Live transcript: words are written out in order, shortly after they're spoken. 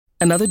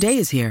Another day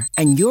is here,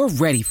 and you're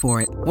ready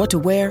for it. What to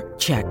wear?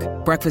 Check.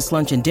 Breakfast,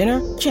 lunch, and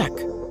dinner? Check.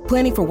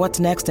 Planning for what's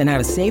next and how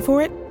to save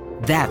for it?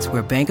 That's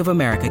where Bank of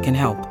America can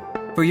help.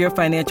 For your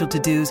financial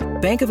to-dos,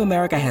 Bank of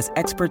America has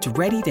experts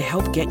ready to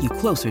help get you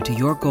closer to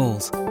your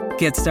goals.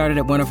 Get started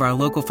at one of our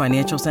local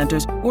financial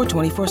centers or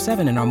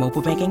 24/7 in our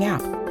mobile banking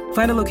app.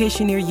 Find a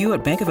location near you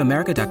at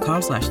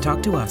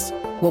bankofamerica.com/talktous.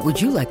 What would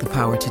you like the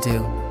power to do?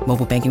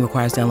 Mobile banking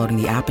requires downloading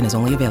the app and is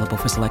only available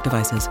for select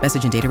devices.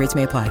 Message and data rates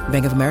may apply.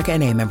 Bank of America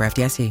N.A., member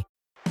FDIC.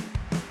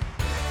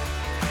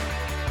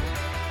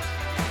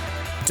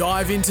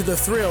 Dive into the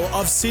thrill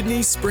of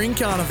Sydney Spring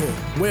Carnival,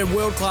 where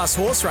world-class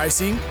horse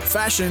racing,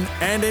 fashion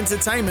and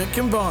entertainment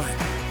combine.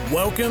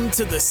 Welcome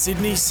to the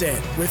Sydney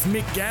Set with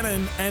Mick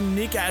Gannon and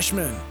Nick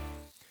Ashman.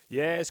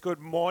 Yes, good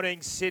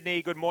morning,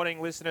 Sydney. Good morning,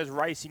 listeners,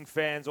 racing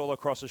fans all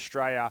across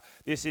Australia.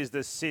 This is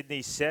the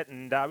Sydney Set,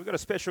 and we've got a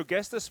special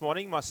guest this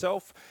morning,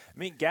 myself,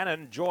 Mick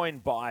Gannon,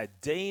 joined by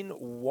Dean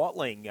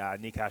Watling.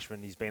 Nick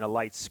Ashman, he's been a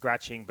late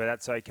scratching, but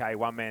that's okay.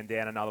 One man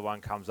down, another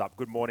one comes up.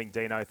 Good morning,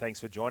 Dino. Thanks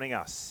for joining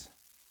us.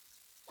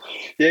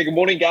 Yeah, good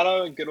morning,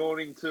 Gannon, and good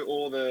morning to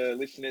all the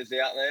listeners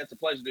out there. It's a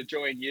pleasure to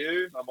join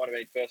you. I might have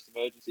been first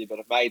emergency, but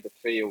I've made the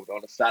field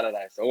on a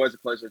Saturday. So always a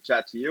pleasure to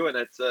chat to you. And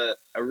it's a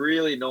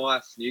really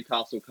nice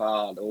Newcastle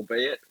card,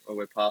 albeit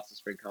we're past the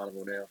Spring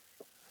Carnival now.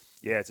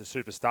 Yeah, it's a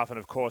super stuff. And,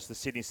 of course, the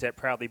Sydney Set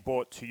proudly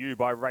brought to you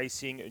by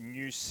Racing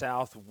New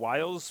South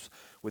Wales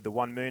with the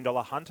 $1 million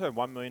Hunter and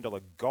 $1 million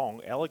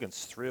Gong.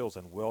 Elegance, thrills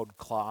and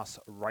world-class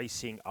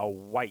racing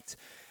await.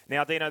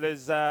 Now, Dino,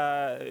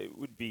 it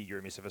would be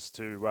remiss of us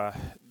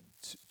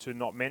to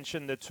not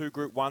mention the two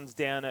Group 1s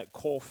down at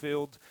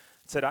Caulfield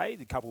today.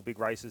 A couple of big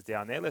races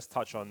down there. Let's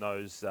touch on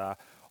those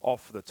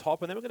off the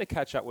top. And then we're going to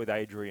catch up with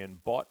Adrian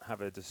Bott,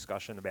 have a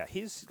discussion about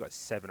he's got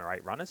 7 or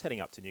 8 runners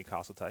heading up to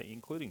Newcastle today,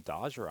 including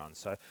Dargeron.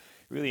 So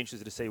really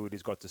interested to see what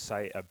he's got to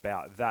say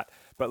about that.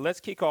 But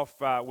let's kick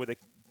off with a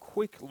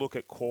quick look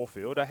at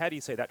Caulfield. How do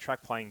you see that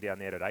track playing down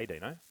there today,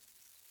 Dino?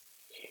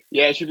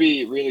 Yeah, it should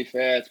be really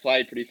fair. It's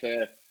played pretty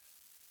fair,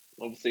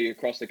 obviously,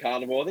 across the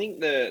carnival. I think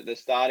the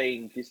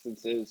starting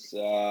distances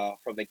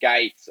from the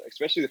gates,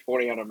 especially the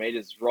 1,400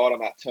 metres, right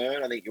on that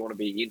turn. I think you want to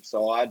be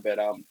inside, but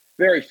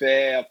very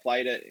fair. I've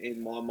played it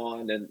in my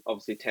mind, and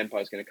obviously tempo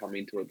is going to come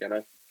into it,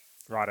 Gannon.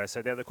 Righto, so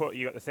you've got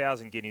the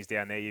 1,000 guineas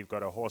down there. You've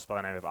got a horse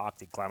by the name of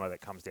Arctic Glamour that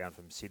comes down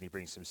from Sydney,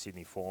 brings some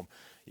Sydney form.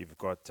 You've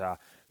got,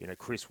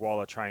 Chris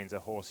Waller trains a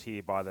horse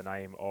here by the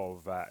name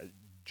of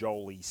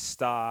Jolie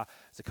Star.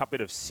 There's a couple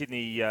bit of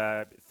Sydney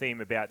theme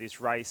about this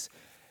race.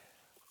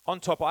 On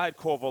top, I had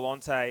Cor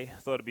Volante.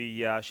 Thought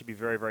should be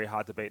very, very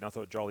hard to beat, and I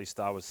thought Jolie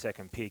Star was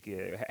second pick.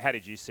 How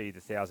did you see the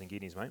 1,000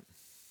 guineas, mate?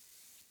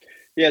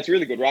 Yeah, it's a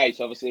really good race.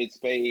 Obviously, it's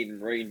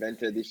been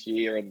reinvented this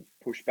year and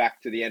pushed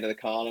back to the end of the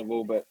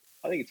carnival, but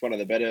I think it's one of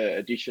the better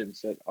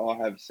additions that I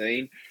have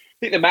seen. I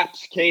think the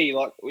map's key,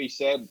 like we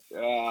said.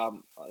 I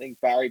think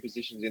barrier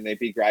positions in their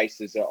big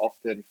races are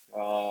often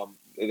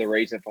the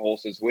reason for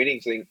horses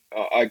winning. So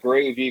I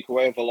agree with you,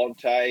 Cor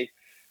Volante.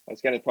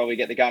 It's going to probably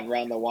get the gun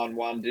run the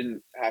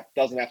 1-1.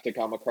 Doesn't have to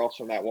come across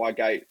from that wide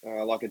gate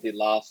like it did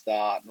last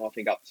start. And I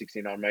think up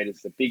 1,600 metres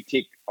is a big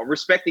tick. I'm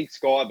respecting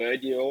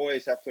Skybird. You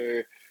always have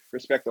to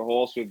respect the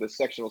horse with the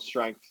sectional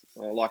strength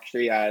like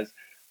she has.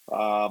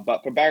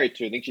 But for barrier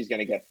 2, I think she's going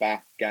to get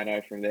back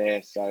Gano from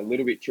there. So a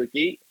little bit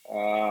tricky.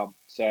 So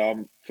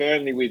I'm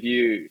firmly with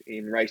you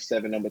in race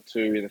 7, number 2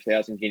 in the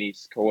 1,000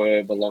 guineas, Cor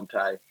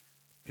Volante.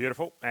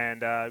 Beautiful.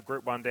 And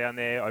Group 1 down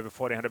there, over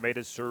 1,400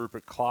 metres, Sir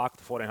Rupert Clark.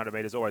 The 1,400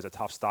 metres, always a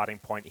tough starting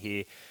point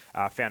here.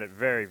 Found it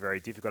very, very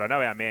difficult. I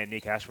know our man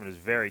Nick Ashman is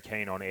very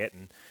keen on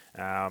Eton.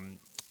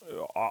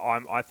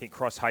 I think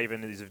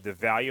Crosshaven is of the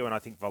value, and I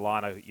think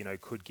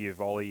Valana, could give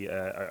Ollie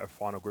a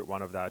final Group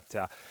 1 of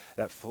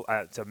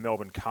that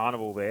Melbourne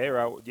Carnival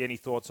there. Any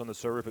thoughts on the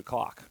Sir Rupert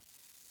Clark?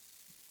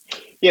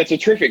 Yeah, it's a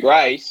terrific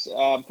race.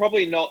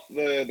 Probably not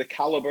the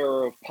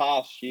calibre of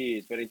past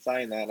years, but in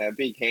saying that, a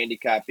big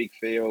handicap, big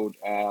field.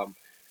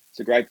 It's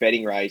a great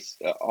betting race.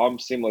 I'm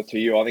similar to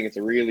you. I think it's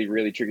a really,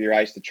 really tricky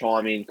race to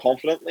chime in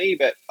confidently,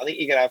 but I think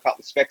you're going to have a couple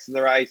of specs in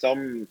the race.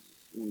 I'm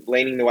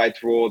leaning the way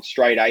towards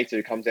Straight 8,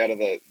 who comes out of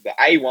the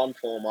A1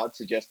 form. I'd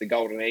suggest the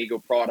Golden Eagle,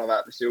 prior to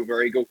that, the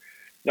Silver Eagle.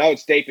 No,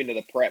 it's deep into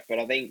the prep, but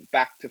I think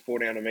back to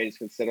 1,400 metres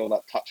can settle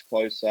that touch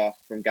closer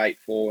from gate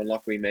 4. And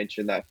like we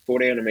mentioned, that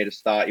 1,400 metre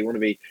start, you want to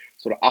be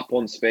sort of up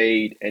on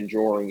speed and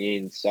drawing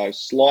in. So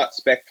slight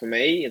spec for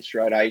me and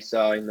Straight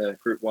Acer in the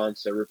Group 1,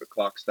 so Rupert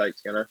Clark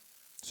Stakes,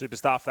 Super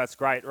stuff. That's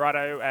great.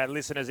 Righto,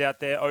 listeners out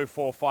there,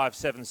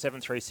 0457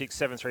 736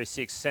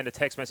 736. Send a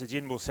text message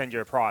in. We'll send you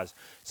a prize.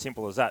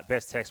 Simple as that.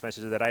 Best text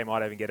message of the day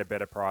might even get a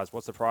better prize.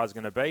 What's the prize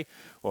going to be?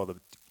 Well, the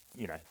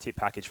tip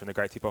package from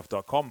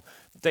thegreattipoff.com.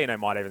 Dino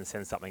might even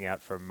send something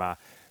out from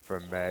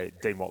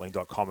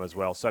deanwatling.com as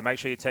well. So make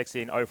sure you text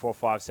in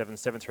 0457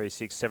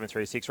 736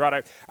 736.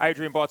 Righto,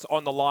 Adrian Bott's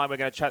on the line. We're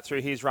going to chat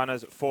through his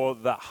runners for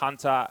the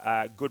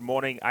Hunter. Good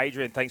morning,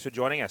 Adrian. Thanks for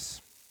joining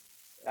us.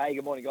 Hey,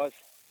 good morning, guys.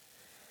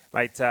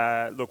 Mate,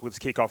 look, let's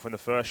kick off in the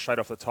first, straight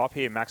off the top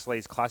here. Max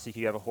Lee's Classic,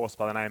 you have a horse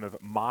by the name of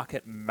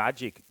Market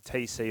Magic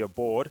TC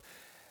aboard.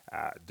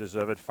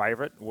 Deserved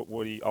favourite.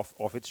 What do you,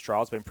 off its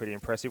trial, it's been pretty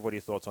impressive. What are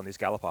your thoughts on this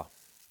galloper?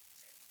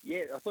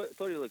 Yeah, I thought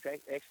he looked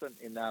excellent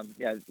in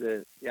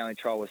the only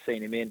trial we've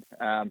seen him in.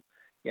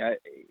 You know,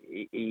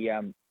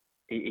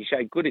 he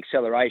showed good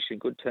acceleration,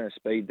 good turn of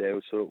speed there.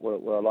 Was sort of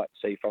what I like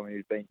to see from him.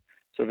 He's been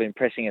sort of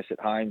impressing us at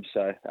home.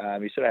 So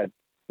he sort of had a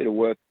bit of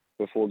work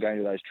before going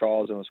to those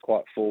trials and was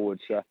quite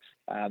forward. So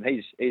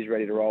he's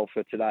ready to roll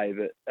for today.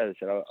 But as I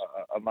said,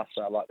 I must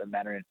say I like the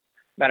manner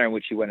in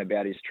which he went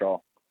about his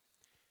trial.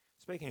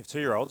 Speaking of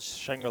 2-year-olds,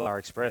 Shangri-La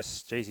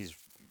Express, geez, he's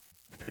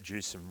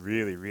produced some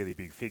really, really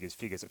big figures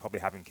that probably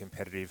have him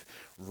competitive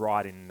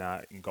right in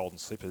Golden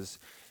Slippers.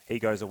 He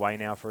goes away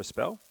now for a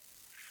spell.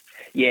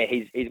 Yeah,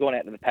 he's gone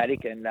out to the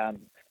paddock, and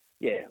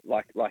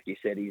like you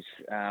said, he's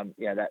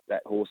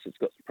that horse that's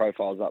got the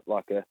profiles up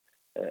like a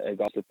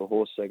Golden Slipper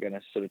horse. So going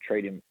to sort of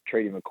treat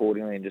him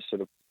accordingly and just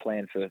sort of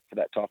plan for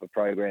that type of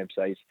program.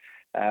 So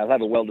he'll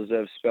have a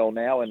well-deserved spell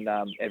now, and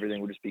everything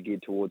will just be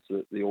geared towards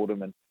the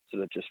autumn and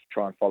sort of just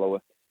try and follow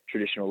a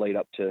traditional lead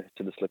up to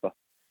the Slipper.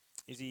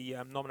 Is he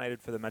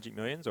nominated for the Magic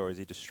Millions, or is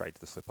he just straight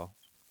to the Slipper?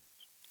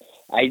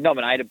 He's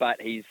nominated,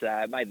 but he's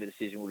made the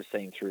decision. We'll just see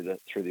him through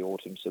the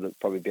autumn. So it's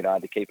probably a bit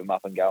hard to keep him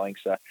up and going.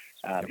 So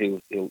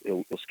he'll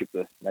skip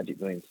the Magic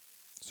Millions.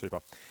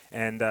 Super.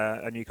 And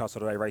a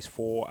Newcastle today, race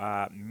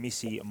 4,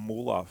 Missy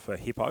Muller for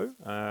Hippo.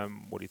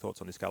 What are your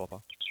thoughts on this galloper?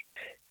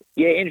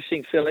 Yeah,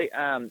 interesting filly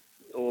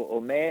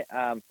or mare.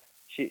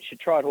 She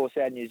tried horse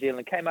out in New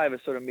Zealand, came over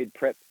sort of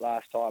mid-prep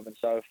last time, and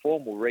so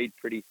form will read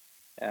pretty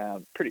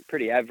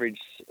average.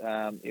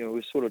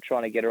 We're sort of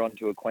trying to get her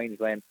onto a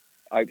Queensland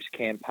Oaks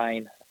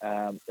campaign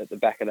at the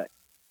back of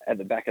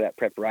that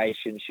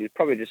preparation. She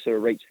probably just sort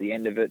of reached the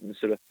end of it and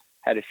sort of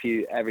had a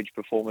few average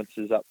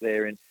performances up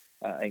there in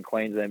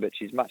Queensland, but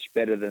she's much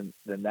better than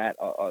that.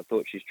 I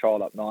thought she's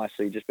trialled up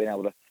nicely, just been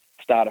able to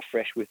start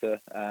afresh with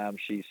her.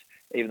 She's,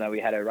 even though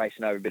we had her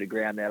racing over a bit of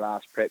ground there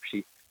last prep,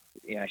 she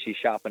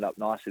sharpened up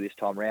nicely this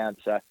time round.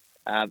 So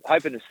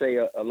hoping to see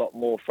a lot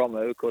more from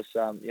her. Of course,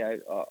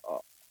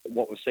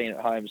 what we've seen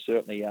at home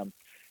certainly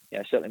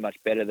much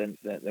better than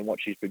what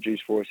she's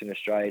produced for us in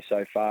Australia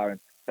so far, and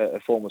her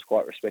form was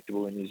quite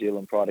respectable in New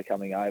Zealand prior to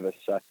coming over.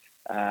 So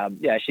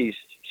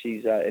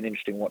she's an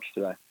interesting watch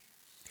today.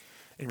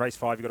 In race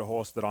 5, you've got a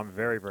horse that I'm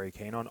very, very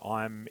keen on.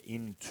 I'm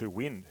In To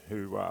Win,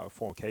 who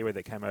former Kiwi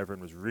that came over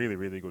and was really,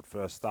 really good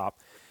first up.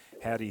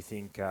 How do you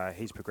think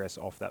he's progressed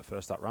off that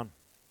first up run?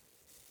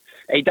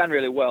 He's done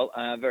really well.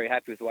 Very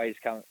happy with the way he's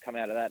come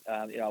out of that.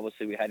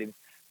 Obviously we had him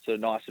sort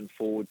of nice and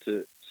forward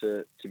to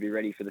be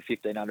ready for the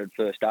 1500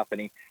 first up,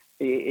 and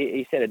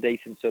he set a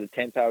decent sort of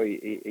tempo.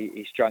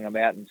 He strung him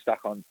out and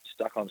stuck on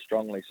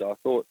strongly. So I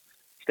thought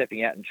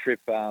stepping out and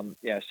trip,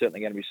 certainly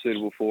going to be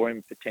suitable for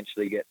him.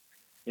 Potentially get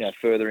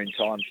further in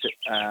time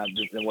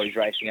than what he's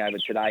racing over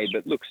today.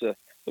 But looks a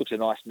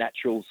nice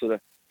natural sort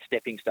of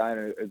stepping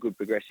stone, a good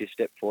progressive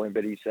step for him.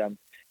 But he's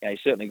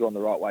certainly gone the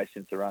right way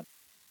since the run.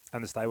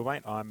 And the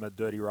stablemate, I'm a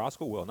Dirty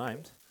Rascal, well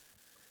named.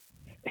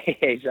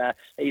 He's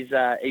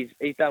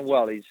done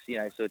well. He's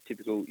sort of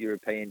typical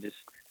European, just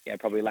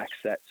probably lacks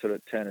that sort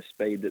of turn of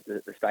speed that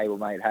the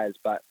stablemate has,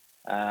 but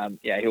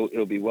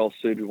he'll be well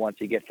suited once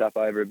he gets up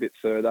over a bit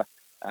further.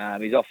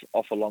 He's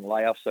off a long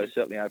layoff, so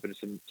certainly open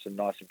to some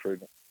nice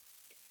improvement.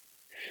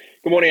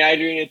 Good morning,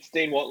 Adrian. It's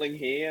Dean Watling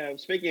here.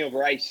 Speaking of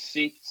race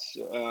 6,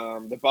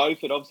 the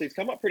Beaufort, obviously, it's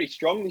come up pretty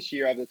strong this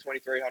year over the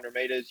 2,300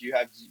 metres. You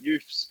have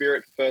Youth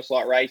Spirit for First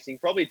Light Racing,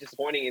 probably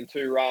disappointing in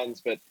 2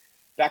 runs, but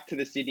back to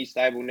the Sydney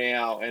stable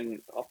now.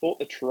 And I thought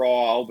the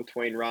trial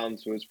between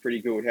runs was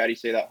pretty good. How do you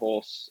see that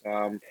horse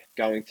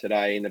going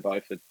today in the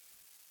Beaufort?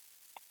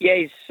 Yeah,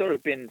 he's sort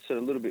of been a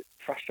little bit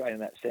frustrated in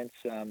that sense.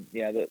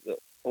 The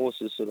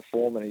horse's sort of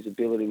form and his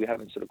ability, we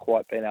haven't sort of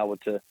quite been able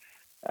to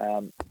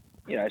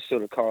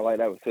sort of correlate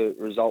that with the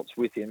results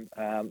with him.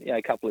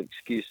 A couple of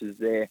excuses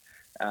there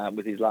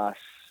with his last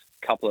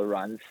couple of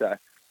runs. So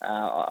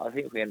I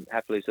think we can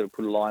happily sort of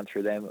put a line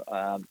through them.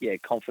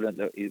 Confident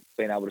that he's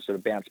been able to sort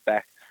of bounce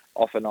back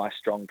off a nice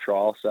strong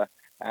trial. So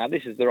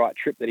this is the right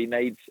trip that he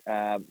needs.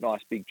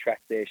 Nice big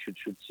track there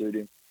should suit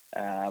him.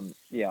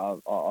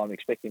 I'm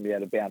expecting to be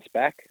able to bounce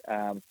back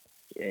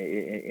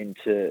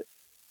into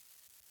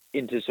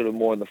sort of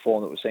more in the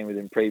form that we've seen with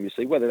him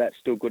previously. Whether that's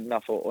still good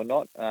enough or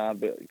not,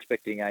 but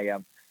expecting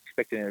an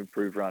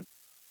improved run.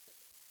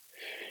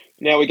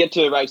 Now we get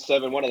to race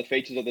 7. One of the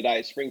features of the day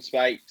is Spring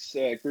Stakes,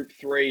 Group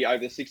 3 over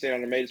the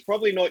 1,600 metres.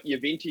 Probably not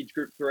your vintage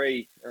Group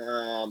 3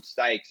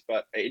 stakes,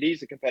 but it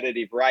is a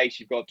competitive race.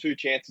 You've got 2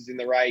 chances in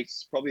the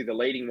race. Probably the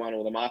leading one,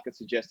 or the market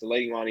suggests the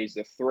leading one, is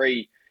the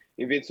 3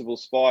 Invincible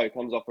Spy, who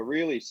comes off a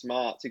really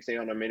smart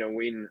 1,600 metre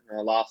win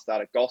last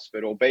start at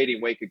Gosford, or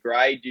beating weaker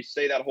grade. Do you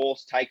see that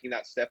horse taking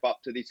that step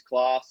up to this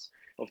class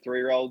of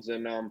 3-year-olds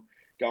and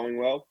going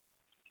well?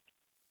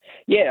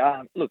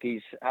 Yeah, look,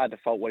 he's hard to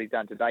fault what he's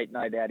done to date.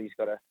 No doubt he's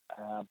got to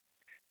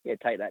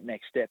take that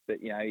next step. But,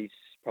 he's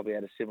probably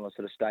at a similar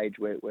sort of stage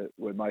where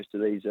most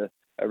of these are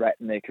at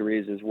in their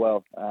careers as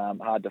well.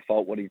 Hard to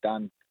fault what he's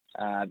done.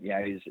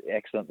 He's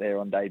excellent there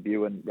on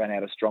debut and ran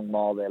out a strong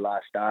mile there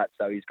last start.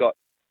 So he's got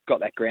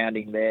that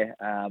grounding there.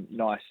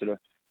 Nice sort of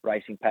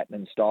racing pattern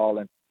and style,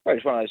 and probably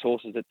just one of those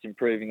horses that's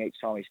improving each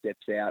time he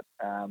steps out.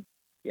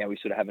 We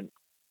sort of haven't,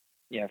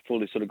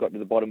 fully sort of got to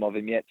the bottom of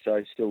him yet,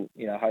 so still,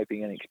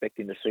 hoping and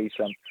expecting to see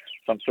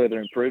some further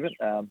improvement.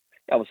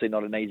 Obviously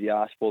not an easy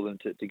ask for them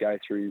to go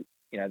through,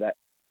 that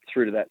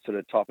through to that sort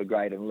of type of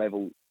grade and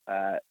level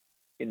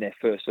in their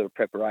first sort of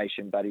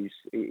preparation, but he's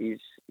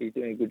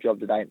doing a good job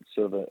today. It's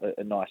sort of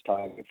a nice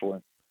target for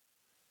him.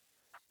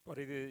 But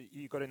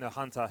you've got in the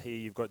Hunter here,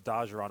 you've got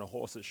Dajaran, a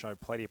horse that's shown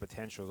plenty of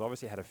potential. He's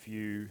obviously had a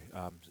few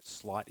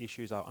slight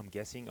issues, I'm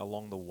guessing,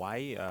 along the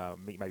way.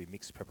 Maybe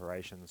mixed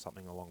preparation,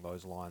 something along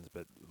those lines.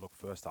 But look,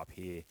 first up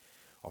here,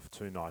 off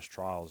 2 nice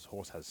trials,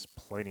 horse has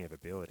plenty of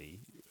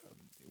ability.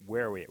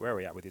 Where are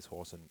we at with this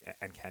horse,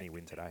 and can he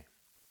win today?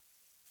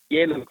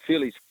 Yeah, look,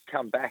 Philly's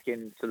come back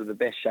in sort of the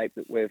best shape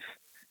that we've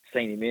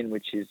seen him in,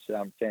 which is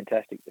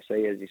fantastic to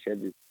see. As you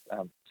said, there's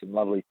some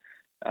lovely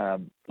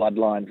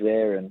bloodlines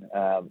there, and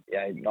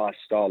nice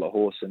style of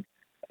horse, and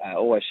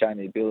always shown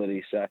the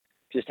ability. So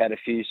just had a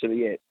few sort of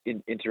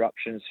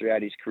interruptions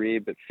throughout his career,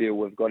 but feel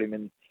we've got him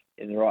in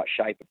the right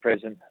shape at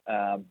present.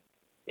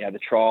 The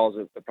trials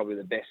are probably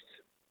the best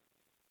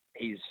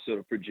he's sort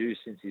of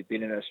produced since he's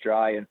been in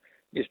Australia, and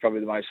he's probably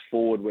the most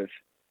forward we've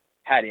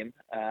had him.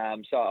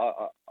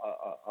 So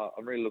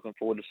I'm really looking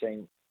forward to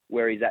seeing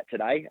where he's at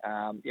today.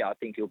 I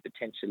think he'll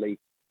potentially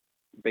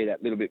be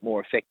that little bit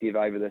more effective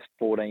over the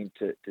 14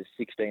 to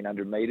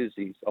 1600 metres.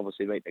 He's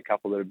obviously beaten a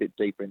couple that are a bit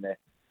deeper in their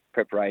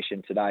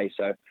preparation today.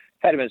 So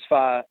had him as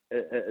far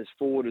as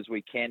forward as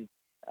we can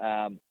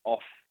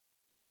off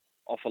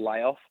a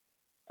layoff.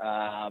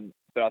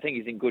 But I think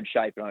he's in good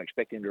shape, and I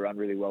expect him to run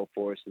really well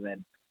for us, and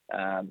then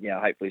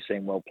hopefully see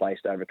him well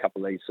placed over a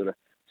couple of these sort of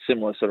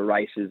similar sort of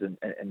races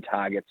and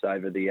targets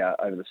over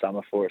the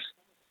summer for us.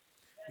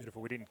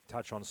 Beautiful. We didn't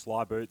touch on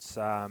Sly Boots,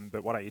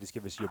 but why don't you just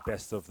give us your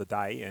best of the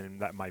day,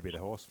 and that may be the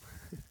horse.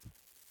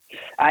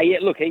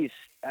 Look, he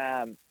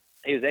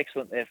was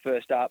excellent there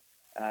first up.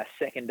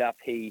 Second up,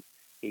 he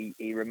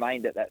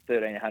remained at that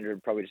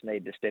 1300. Probably just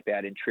needed to step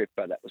out in trip,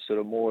 but that was sort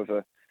of more of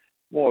a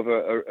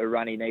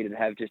run he needed to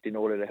have just in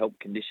order to help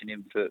condition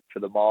him for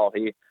the mile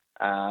here.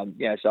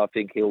 So I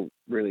think he'll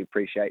really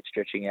appreciate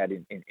stretching out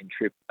in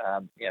trip.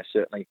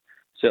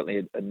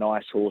 Certainly a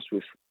nice horse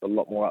with a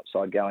lot more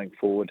upside going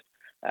forward.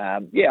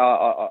 I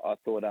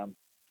thought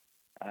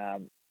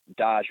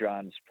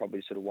Dajaran's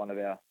probably sort of one of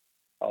our,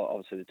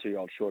 obviously the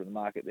 2-year-old short of the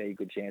market there,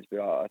 good chance,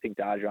 but I think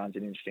Dajaran's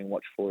an interesting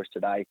watch for us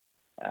today.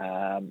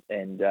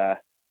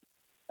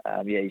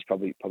 He's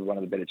probably one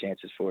of the better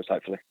chances for us,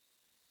 hopefully.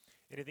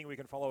 Anything we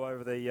can follow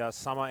over the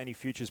summer? Any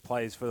futures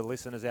plays for the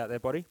listeners out there,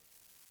 buddy?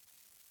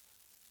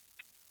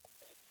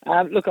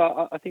 Look,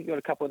 I think we've got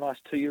a couple of nice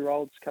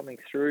 2-year-olds coming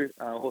through.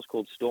 A horse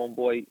called Storm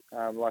Boy,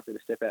 likely to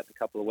step out in a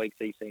couple of weeks.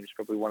 He seems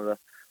probably one of the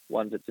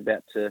ones that's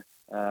about to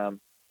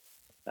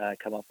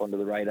come up onto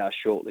the radar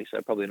shortly,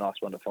 so probably a nice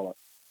one to follow.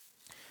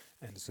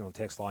 And just on the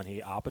text line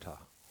here, Arbiter,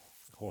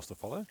 horse to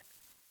follow?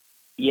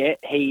 Yeah,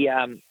 he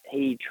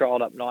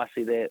trialled up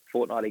nicely there a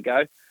fortnight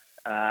ago.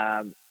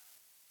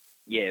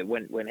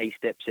 When he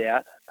steps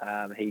out,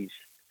 he's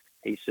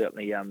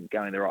certainly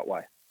going the right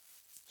way.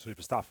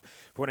 Super stuff.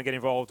 If we want to get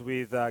involved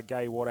with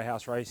Gay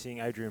Waterhouse Racing,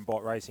 Adrian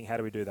Bott Racing, how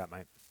do we do that,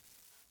 mate?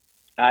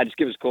 Just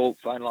give us a call.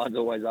 Phone line's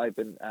always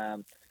open.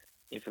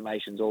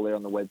 Information's all there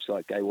on the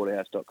website,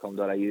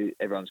 gaywaterhouse.com.au.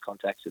 Everyone's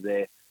contacts are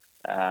there.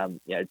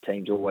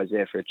 Team's always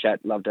there for a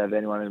chat. Love to have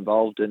anyone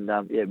involved, and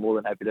more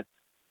than happy to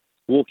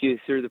walk you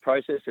through the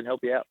process and help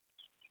you out.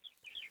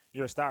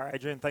 You're a star,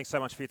 Adrian. Thanks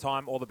so much for your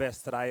time. All the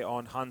best today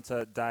on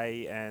Hunter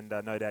Day, and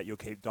no doubt you'll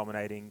keep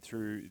dominating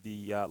through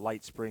the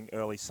late spring,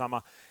 early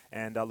summer,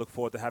 and look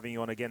forward to having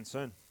you on again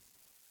soon.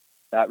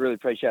 Really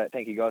appreciate it.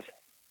 Thank you, guys.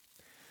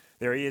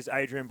 There he is,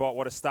 Adrian Bott.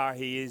 What a star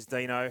he is,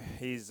 Dino.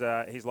 He's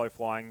low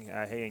flying.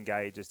 He and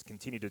Gay just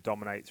continue to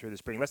dominate through the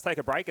spring. Let's take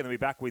a break and then we'll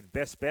be back with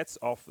best bets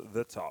off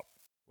the top.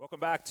 Welcome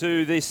back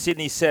to this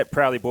Sydney set,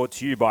 proudly brought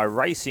to you by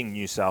Racing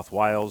New South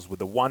Wales with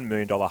the $1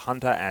 million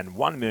Hunter and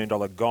 $1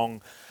 million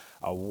Gong.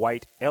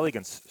 Weight,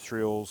 elegance,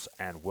 thrills,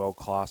 and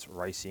world-class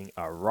racing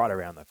are right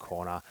around the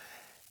corner.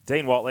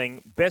 Dean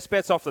Watling, best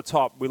bets off the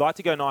top. We like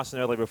to go nice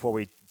and early before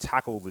we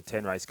tackle the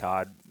 10-race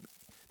card.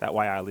 That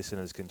way our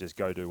listeners can just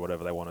go do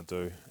whatever they want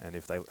to do. And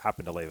if they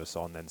happen to leave us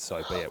on, then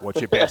so be it.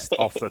 What's your best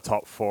off the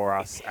top for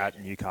us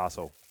at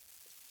Newcastle?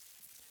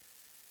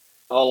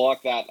 I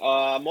like that.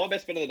 My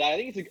best bet of the day, I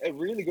think it's a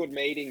really good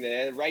meeting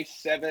there. Race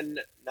 7,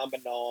 number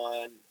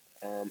 9.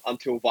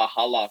 Until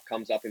Valhalla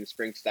comes up in the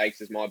Spring Stakes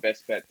is my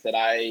best bet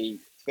today.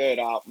 Third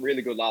up,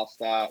 really good last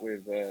start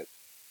with a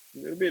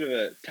bit of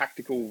a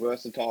tactical,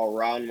 versatile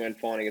run when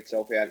finding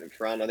itself out in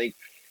front. I think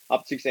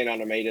up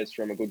 1,600 metres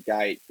from a good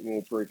gate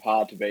will prove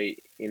hard to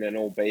beat in an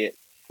albeit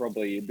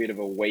probably a bit of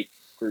a weak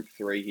Group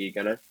 3 here,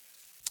 Gannon.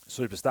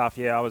 Super stuff.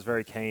 Yeah, I was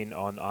very keen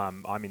on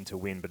I'm in to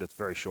win, but it's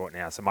very short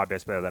now. So my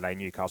best bet of the day,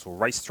 Newcastle.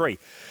 Race 3.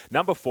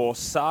 Number 4,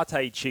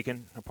 Satay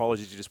Chicken.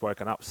 Apologies, you just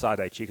woken up.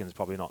 Satay Chicken is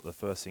probably not the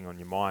first thing on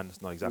your mind.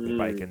 It's not exactly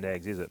bacon and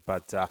eggs, is it?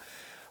 But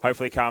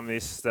hopefully come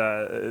this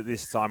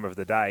time of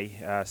the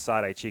day.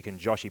 Sade Chicken,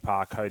 Joshy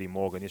Park, Cody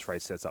Morgan. This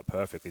race sets up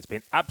perfectly. It's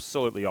been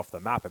absolutely off the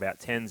map, about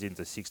 10s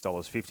into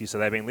 $6.50. So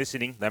they've been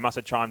listening. They must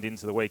have chimed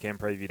into the weekend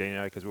preview,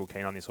 Dino, because we were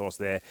keen on this horse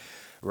there.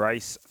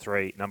 Race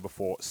 3, number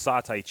 4,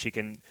 Satay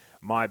Chicken.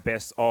 My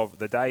best of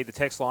the day. The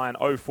text line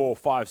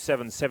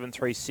 0457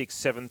 736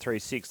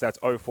 736. That's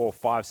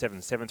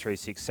 0457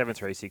 736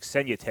 736.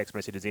 Send your text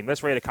messages in.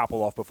 Let's read a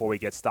couple off before we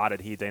get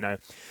started here, Dino.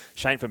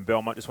 Shane from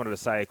Belmont just wanted to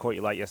say I caught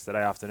you late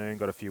yesterday afternoon.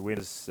 Got a few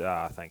winners.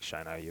 Thanks,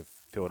 Shane. You've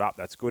filled up.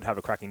 That's good. Have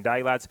a cracking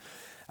day, lads.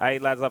 Hey,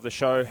 lads, love the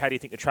show. How do you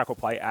think the track will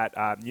play at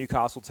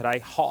Newcastle today?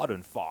 Hard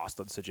and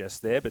fast, I'd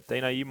suggest there. But,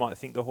 Dino, you might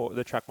think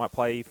the track might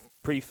play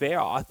pretty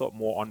fair. I thought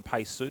more on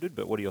pace suited,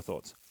 but what are your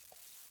thoughts?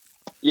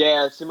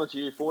 Yeah, similar to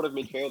you, forward of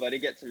midfield. They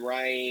did get some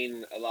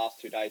rain the last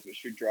 2 days, which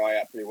should dry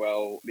out pretty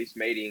well. This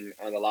meeting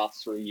the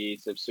last 3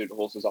 years have suited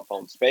horses up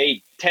on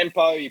speed.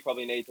 Tempo, you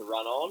probably need to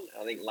run on.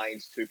 I think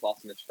lanes 2+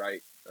 in the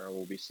straight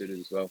will be suited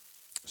as well.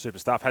 Super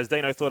stuff. Has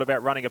Dino thought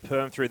about running a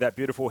perm through that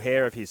beautiful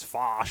hair of his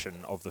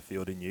fashion of the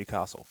field in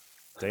Newcastle?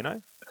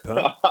 Dino?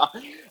 Perm?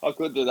 I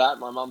could do that.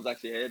 My mum's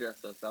actually a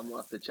hairdresser, so I might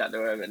have to chat to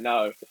her, but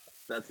no,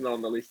 that's not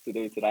on the list to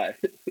do today.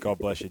 God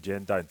bless you,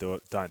 Jen. Don't do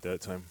it. Don't do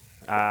it to him.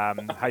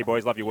 Hey,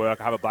 boys, love your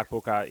work. I have a black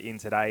booker in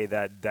today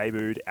that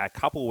debuted a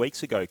couple of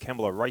weeks ago.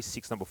 Kembla, race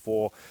 6, number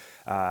 4,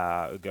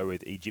 go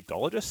with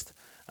Egyptologist.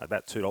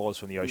 About $2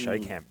 from the O'Shea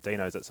camp.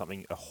 Dino, is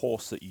that a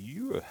horse that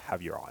you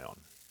have your eye on?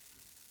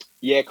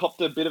 Yeah, copped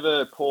a bit of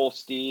a poor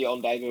steer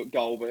on David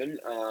Goulburn.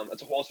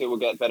 It's a horse that will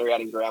get better out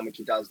in ground, which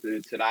he does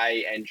do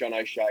today. And John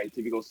O'Shea,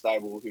 typical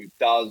stable, who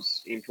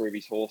does improve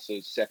his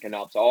horses second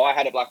up. So I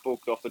had a black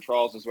book off the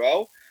trials as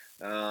well.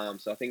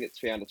 So I think it's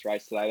found its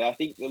race today. I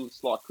think the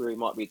slight query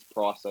might be its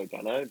price, though,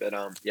 Gannon. But,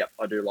 yep,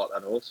 I do like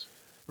that horse.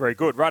 Very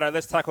good. Righto,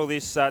 let's tackle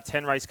this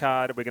 10-race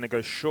card. We're going to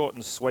go short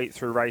and sweet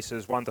through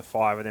races 1 to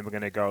 5, and then we're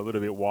going to go a little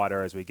bit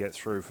wider as we get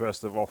through.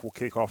 First of all, we'll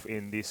kick off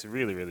in this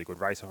really, really good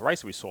race. A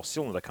race we saw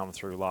Cylinder come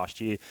through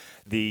last year.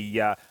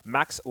 The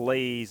Max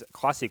Lees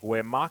Classic,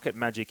 where Market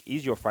Magic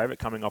is your favourite,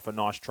 coming off a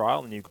nice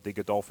trial. And you've got the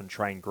Godolphin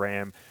trained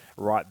Graham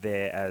right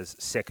there as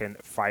second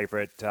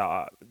favourite.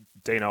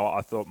 Dino,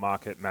 I thought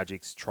Market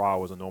Magic's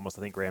trial was enormous.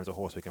 I think Graham's a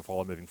horse we can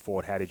follow moving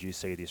forward. How did you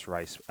see this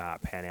race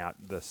pan out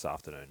this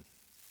afternoon?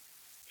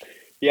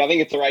 Yeah, I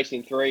think it's a race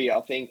in 3. I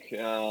think,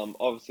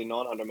 obviously,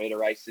 900-metre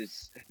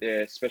races,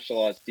 they're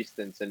specialised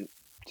distance. And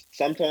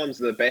sometimes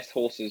the best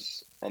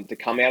horses to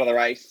come out of the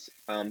race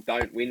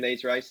don't win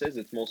these races.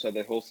 It's more so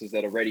the horses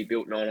that are already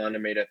built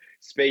 900-metre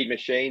speed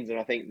machines. And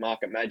I think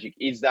Market Magic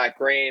is that.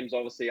 Graham's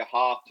obviously a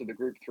half to the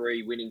Group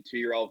 3 winning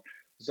 2-year-old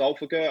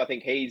Zolfiker. I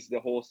think he's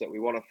the horse that we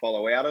want to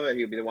follow out of it.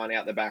 He'll be the one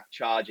out the back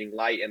charging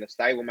late. And the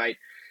stablemate,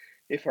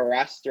 if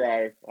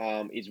Arastro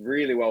is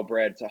really well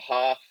bred, it's a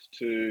half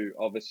to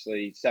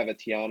obviously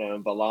Savatiano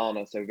and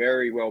Valana, so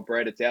very well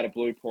bred. It's out of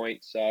Blue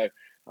Point, so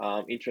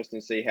interesting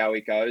to see how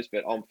it goes.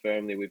 But I'm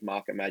firmly with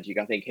Market Magic.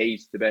 I think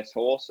he's the best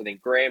horse. I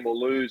think Graham will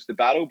lose the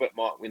battle, but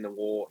might win the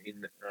war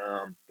in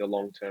the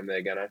long term.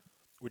 They're gonna.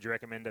 Would you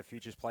recommend a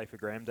futures play for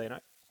Graham, Dino?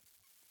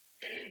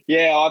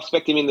 Yeah, I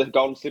expect him in the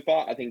Golden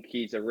Slipper. I think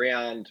he's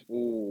around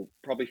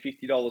probably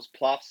 $50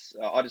 plus.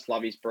 I just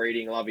love his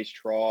breeding, love his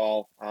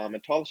trial.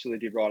 And Tyler Shilley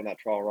did ride on that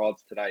trial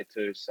rides today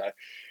too. So,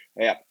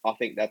 yeah, I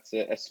think that's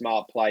a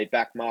smart play.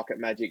 Back Market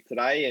Magic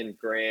today, and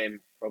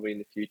Graham probably in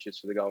the futures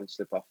for the Golden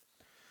Slipper.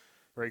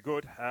 Very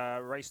good.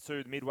 Race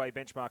 2, the Midway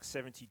Benchmark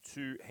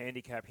 72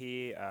 handicap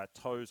here.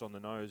 Toes on the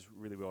nose,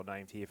 really well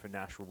named here for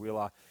Nashville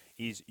Wheeler.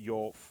 Is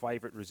your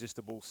favourite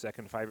resistible,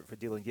 second favourite for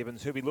Dylan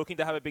Gibbons, who'll be looking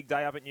to have a big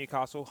day up at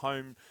Newcastle.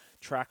 Home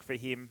track for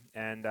him,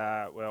 and,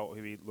 he'll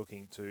be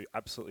looking to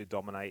absolutely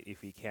dominate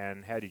if he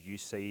can. How did you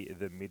see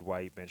the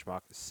Midway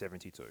Benchmark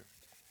 72?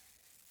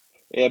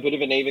 Yeah, a bit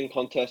of an even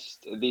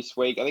contest this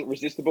week. I think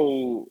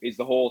Resistible is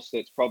the horse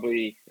that's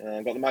probably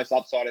got the most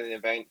upside in the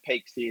event.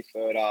 Peaks here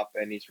third up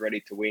and is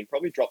ready to win.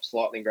 Probably dropped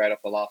slightly in grade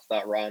off the last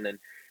start run. And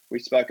we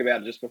spoke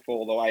about it just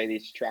before, the way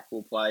this track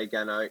will play.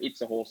 Gannon,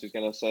 it's a horse who's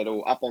going to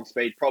settle up on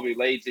speed, probably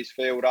leads this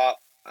field up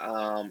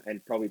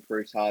and probably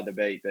proves hard to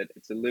beat. But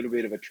it's a little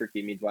bit of a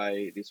tricky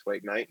midway this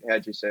week, mate.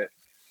 How'd you see it?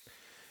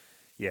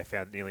 Yeah,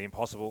 found it nearly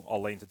impossible.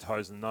 I'll lean to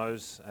Toes and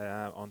Nose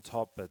on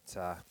top,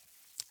 but...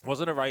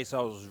 wasn't a race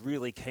I was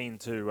really keen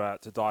to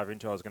dive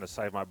into. I was going to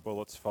save my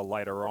bullets for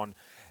later on.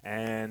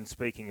 And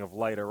speaking of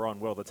later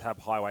on, well, the Tab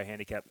Highway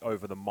Handicap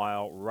over the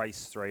mile,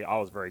 race 3. I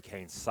was very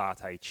keen.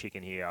 Satay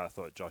Chicken here. I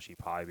thought Joshy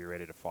Pie would be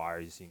ready to fire.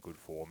 He's in good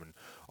form. And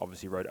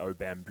obviously rode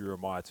Obam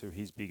Buramaya to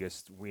his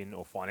biggest win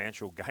or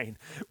financial gain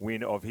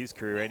win of his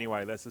career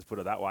anyway. Let's just put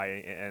it that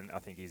way. And I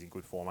think he's in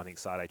good form. I think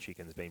Satay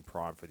Chicken's been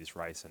primed for this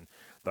race. And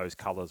those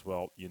colours,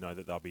 well, you know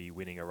that they'll be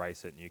winning a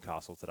race at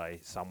Newcastle today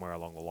somewhere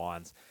along the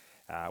lines.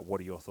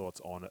 What are your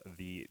thoughts on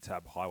the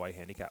Tab Highway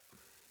Handicap?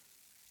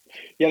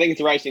 Yeah, I think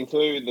it's a racing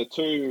 2. The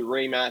 2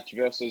 rematch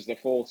versus the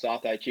 4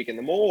 Satay Chicken.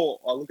 The more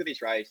I look at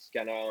this race,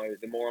 Gano,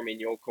 the more I'm in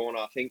your corner.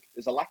 I think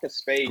there's a lack of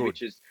speed,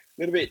 which is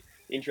a little bit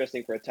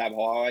interesting for a tab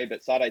highway.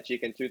 But Sade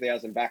Chicken,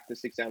 2,000 back to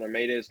 600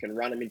 metres, can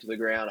run him into the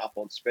ground up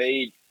on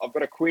speed. I've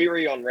got a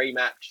query on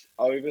rematch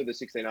over the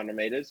 1,600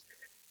 metres.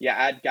 Yeah,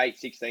 add gate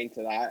 16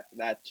 to that.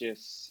 That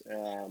just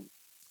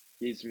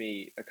gives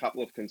me a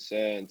couple of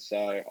concerns. So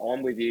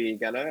I'm with you,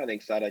 Gannon. I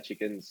think Sade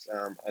Chicken's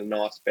a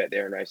nice bet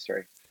there in race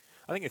 3.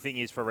 I think the thing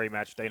is for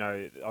rematch,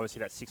 Dino, obviously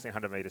that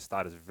 1,600 metre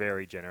start is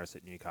very generous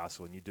at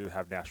Newcastle, and you do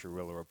have Natural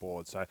Wheeler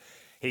aboard. So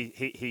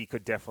he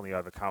could definitely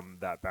overcome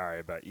that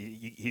barrier, but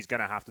he's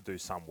going to have to do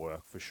some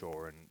work for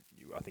sure. And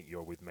I think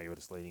you're with me. We're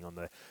just leaning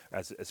on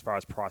as far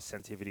as price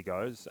sensitivity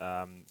goes.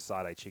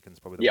 Sade Chicken's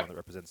probably the one that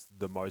represents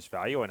the most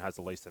value and has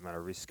the least amount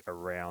of risk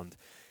around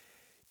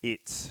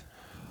it.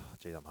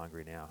 Geez, I'm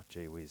hungry now.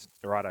 Gee whiz.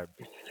 Righto,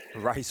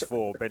 race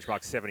 4,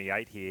 benchmark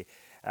 78 here.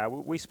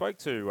 We spoke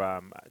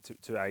to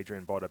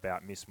Adrian Bott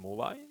about Miss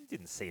Muller. He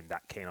didn't seem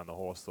that keen on the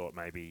horse. Thought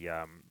maybe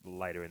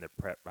later in the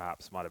prep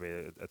perhaps might have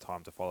been a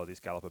time to follow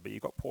this galloper. But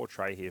you've got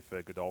Portrait here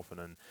for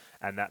Godolphin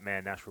and that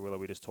man Natural Wheeler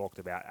we just talked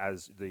about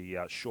as the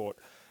short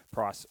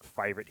price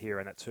favourite here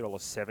in that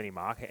 $2.70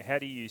 mark. How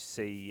do you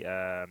see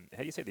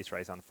this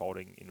race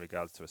unfolding in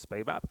regards to a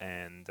speed map,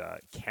 and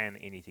can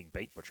anything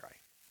beat Portrait?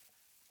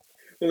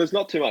 Well, there's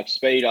not too much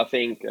speed. I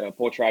think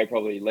Portrait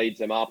probably leads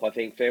them up. I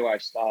think Fairway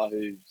Star,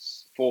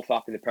 who's fourth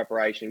up in the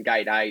preparation,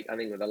 gate 8, I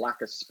think with a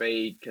lack of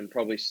speed, can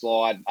probably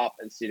slide up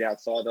and sit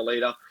outside the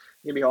leader.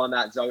 In behind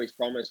that, Zoe's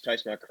Promise,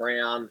 Chase My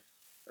Crown.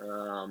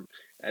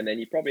 And then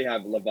you probably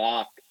have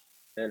Levark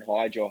and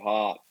Hide Your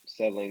Heart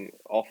settling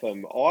off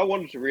him. I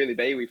wanted to really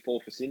be with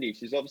 4 for Cindy.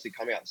 She's obviously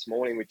come out this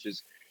morning, which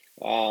is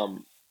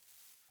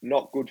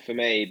not good for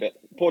me, but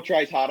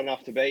Portrait's hard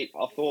enough to beat.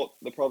 I thought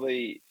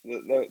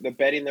the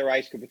bet in the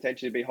race could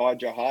potentially be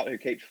Hide Your Heart, who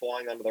keeps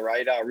flying under the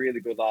radar. Really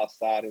good last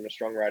start in a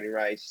strong rating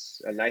race.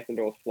 Nathan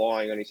Dorff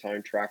flying on his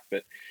home track,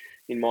 but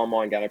in my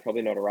mind, Gunnar,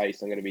 probably not a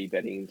race I'm going to be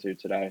betting into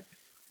today.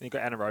 You've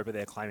got Anna Roper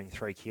there claiming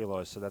 3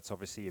 kilos, so that's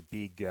obviously a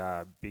big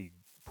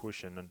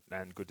push, and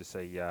good to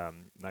see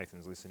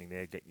Nathan's listening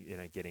there,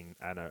 getting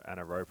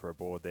Anna Roper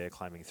aboard there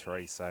claiming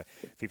 3, so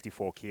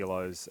 54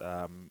 kilos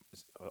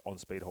on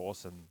speed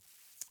horse, and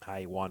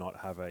hey, why not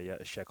have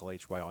a shekel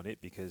each way on it?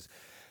 Because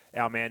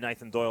our man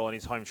Nathan Doyle on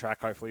his home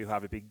track, hopefully he'll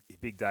have a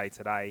big day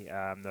today.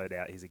 No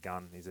doubt he's a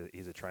gun.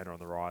 He's a trainer on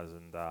the rise,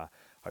 and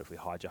hopefully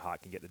Hide Your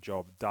Heart can get the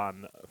job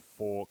done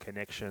for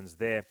Connections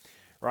there.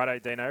 Righto,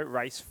 Dino,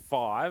 race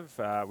 5.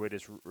 We're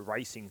just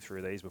racing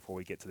through these before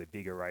we get to the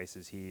bigger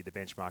races here. The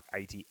benchmark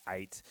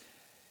 88.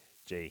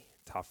 Gee,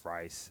 tough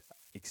race,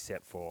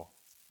 except for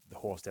the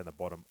horse down the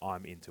bottom.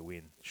 I'm In to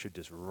Win. Should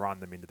just run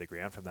them into the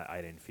ground from that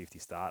 1850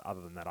 start.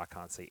 Other than that, I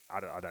can't see. I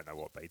don't know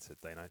what beats it,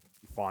 Dino.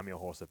 Find me a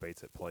horse that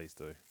beats it, please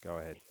do. Go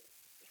ahead.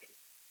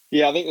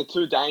 Yeah, I think the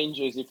 2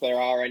 dangers, if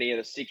there are any, of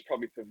the 6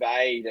 probably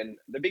pervade. And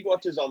the big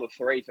watches on the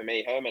 3 for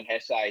me, Herman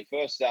Hesse.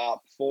 First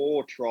up,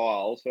 4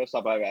 trials. First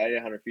up over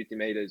 850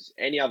 metres.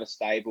 Any other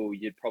stable,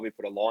 you'd probably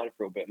put a line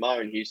through. But Mo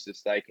and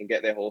Eustace, they can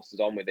get their horses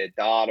on with their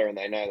data and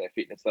they know their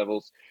fitness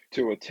levels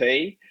to a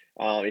T.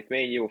 If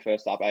me and you were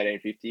first up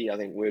 1850, I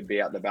think we'd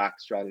be out the back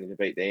struggling to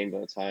beat the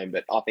ambulance home.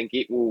 But I think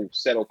it will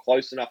settle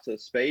close enough to the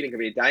speed and can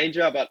be a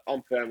danger. But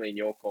I'm firmly in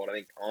your court. I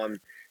think I'm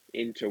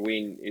In to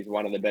Win is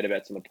one of the better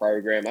bets in the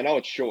program. I know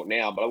it's short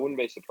now, but I wouldn't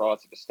be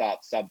surprised if it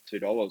starts sub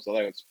 $2. Although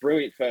it's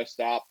brilliant first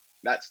up,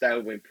 that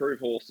stable will improve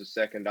horses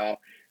second up.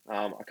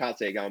 I can't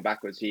see it going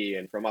backwards here,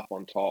 and from up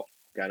on top,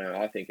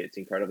 I think it's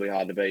incredibly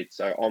hard to beat.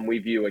 So I'm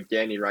with you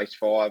again in race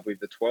 5 with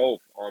the 12.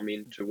 I'm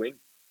In to Win.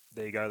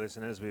 There you go,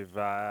 listeners. We've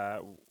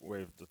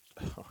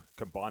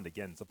combined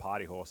again. It's a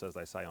party horse, as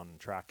they say on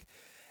track.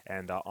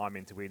 And I'm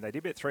In to Win. They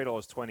did bet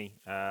 $3.20,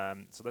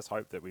 so let's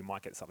hope that we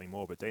might get something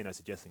more. But Dino's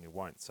suggesting it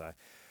won't. So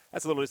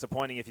that's a little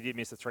disappointing if you did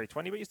miss the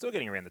 $3.20, but you're still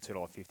getting around the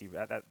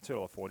 $2.50, that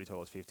 $2.40,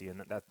 $2.50,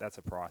 and that's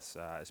a price,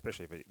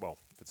 especially if it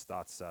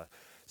starts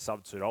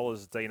sub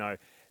 $2, Dino.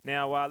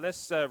 Now,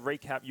 let's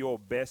recap your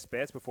best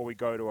bets before we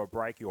go to a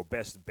break, your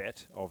best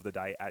bet of the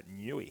day at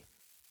Newey.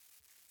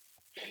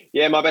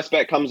 Yeah, my best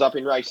bet comes up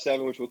in race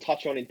 7, which we'll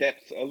touch on in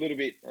depth a little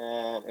bit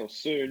or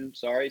soon.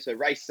 Sorry. So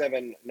race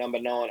 7, number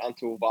 9,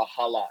 Until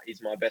Valhalla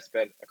is my best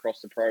bet across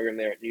the program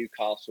there at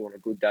Newcastle on a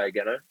good day,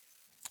 Gannon.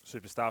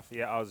 Super stuff.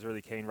 Yeah, I was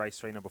really keen. Race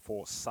 3, number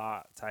 4,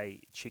 Satay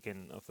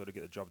Chicken. I thought I'd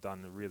get the job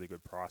done. A really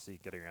good price.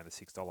 Getting around the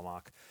 $6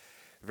 mark.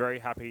 Very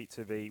happy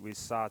to be with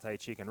Satay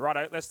Chicken.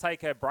 Righto, let's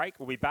take a break.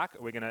 We'll be back.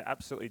 We're going to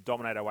absolutely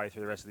dominate our way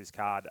through the rest of this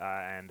card,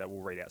 and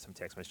we'll read out some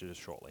text messages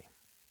shortly.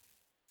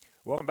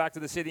 Welcome back to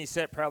the Sydney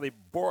Set, proudly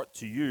brought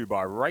to you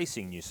by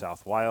Racing New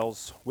South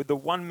Wales. With the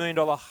 $1 million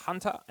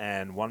Hunter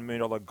and $1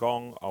 million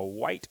Gong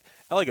await,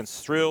 Elegance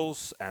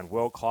Thrills and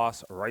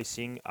world-class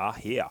racing are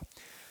here.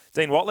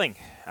 Dean Watling,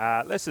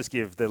 let's just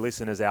give the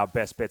listeners our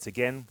best bets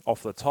again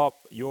off the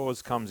top.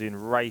 Yours comes in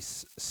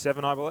race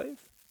 7, I believe.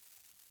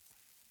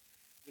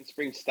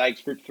 Spring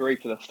Stakes Group 3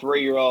 for the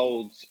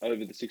 3-year-olds over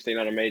the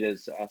 1,600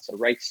 metres. So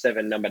race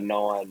 7, number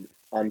 9,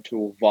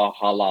 Until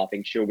Valhalla. I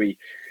think she'll be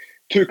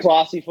too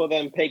classy for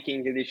them.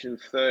 Peaking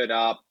conditions, third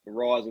up,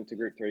 rising to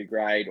Group 3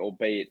 grade,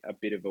 albeit a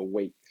bit of a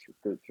weak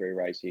Group 3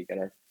 race here,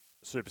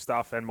 Super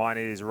stuff, and mine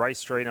is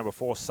race 3, number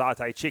 4,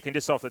 Satay Chicken.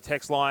 Just off the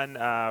text line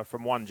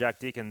from one Jack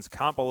Dickens.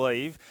 Can't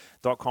believe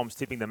 .com's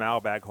tipping the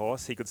mailbag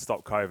horse. He could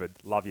stop COVID.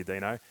 Love you,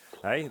 Dino.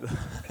 Hey,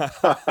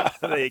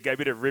 there you go.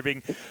 Bit of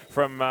ribbing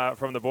from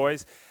the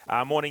boys.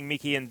 Morning,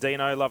 Mickey and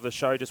Dino. Love the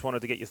show. Just wanted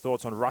to get your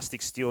thoughts on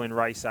Rustic Steel in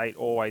race 8.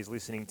 Always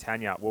listening,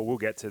 Tanya. Well, we'll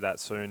get to that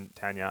soon,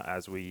 Tanya,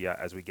 as we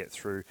get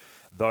through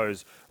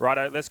those.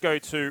 Righto, let's go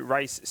to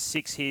race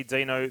 6 here,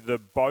 Dino, the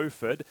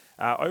Beaufort.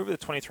 Over the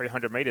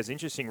 2,300 metres,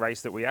 interesting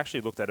race that we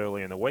actually looked at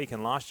earlier in the week.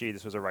 And last year,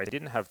 this was a race they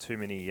didn't have too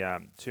many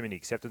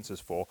acceptances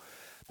for,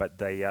 but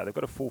they've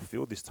got a full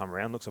field this time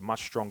around. Looks a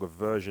much stronger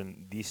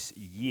version this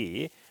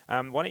year.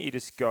 Why don't you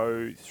just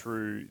go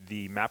through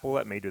the map? We'll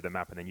let me do the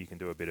map, and then you can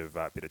do a bit of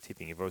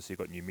tipping. You've obviously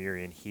got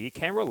Numerian here.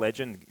 Canberra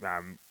Legend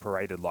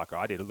paraded like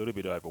I did, a little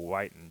bit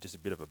overweight and just a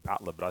bit of a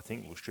battler, but I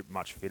think will strip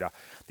much fitter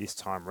this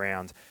time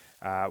round.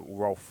 Will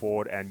roll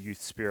forward, and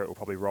Youth Spirit will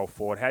probably roll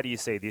forward. How do you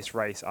see this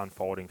race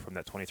unfolding from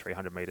that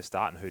 2,300 metre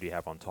start, and who do you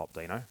have on top,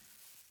 Dino?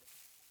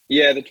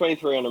 Yeah, the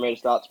 2,300 metre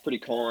start's pretty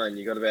kind.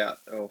 You got about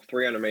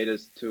 300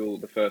 metres till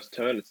the first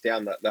turn. It's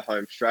down the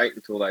home straight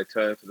until they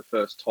turn for the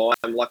first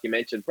time. Like you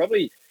mentioned,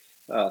 probably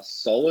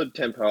solid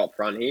tempo up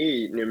front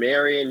here.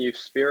 Numerian, Youth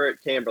Spirit,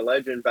 Canberra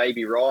Legend,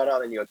 Baby Rider,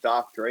 then you got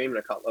Dark Dream and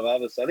a couple of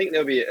others. So I think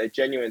there'll be a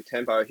genuine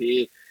tempo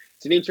here.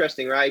 It's an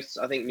interesting race.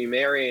 I think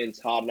Numerian's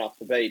hard enough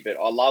to beat, but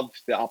I love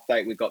the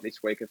update we got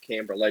this week of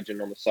Canberra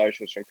Legend on the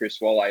socials from Chris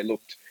Waller. He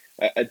looked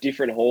a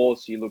different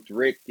horse. He looked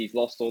ripped. He's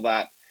lost all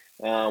that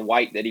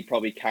weight that he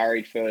probably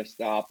carried first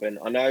up. And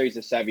I know he's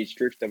a savage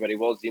drifter, but he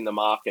was in the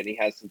market. He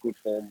has some good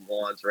form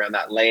lines around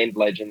that Land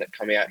Legend that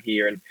come out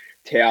here and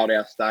towed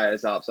our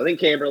stayers up. So I think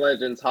Canberra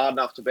Legend's hard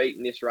enough to beat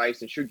in this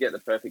race and should get the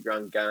perfect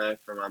run going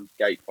from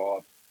gate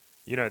 5.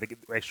 You know, the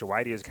extra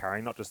weight he was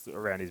carrying, not just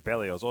around his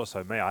belly, it was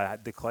also me. I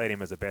had declared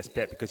him as the best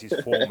bet because his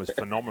form was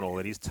phenomenal,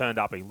 and he's turned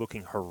up and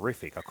looking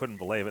horrific. I couldn't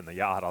believe it in the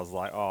yard. I was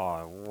like,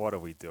 oh, what are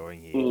we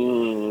doing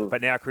here?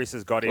 But now Chris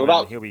has got him,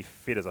 and he'll be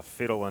fit as a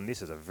fiddle, and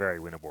this is a very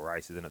winnable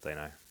race, isn't it,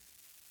 Dino?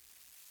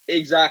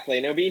 Exactly,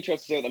 and it'll be interesting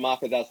to see what the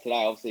market does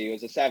today. Obviously, he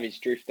was a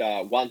savage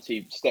drifter once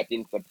he stepped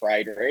into the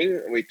parade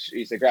ring, which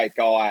is a great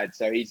guide.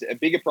 So he's a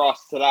bigger price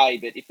today,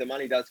 but if the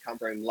money does come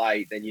for him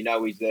late, then you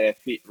know he's there,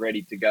 fit,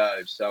 ready to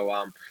go. So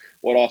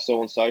what I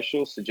saw on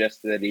social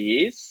suggested that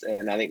he is,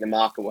 and I think the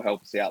market will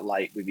help us out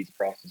late with his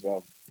price as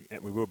well. Yeah,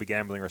 we will be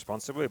gambling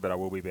responsibly, but I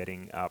will be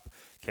betting up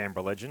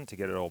Canberra Legend to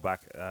get it all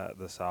back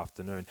this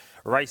afternoon.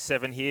 Race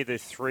 7 here, the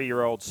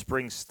 3-year-old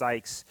Spring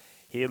Stakes.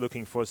 Here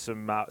looking for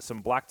some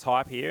black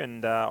type here,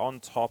 and on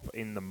top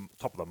in the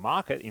top of the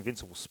market,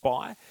 Invincible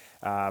Spy,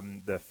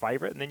 the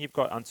favourite, and then you've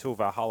got Until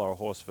Valhalla, a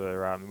horse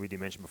for we did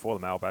mention before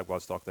the mailbag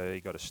bloodstock there. You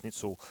got a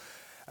Schnitzel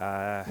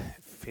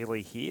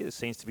filly here. It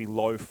seems to be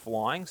low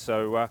flying.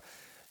 So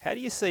how do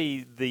you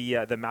see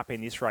the map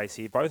in this race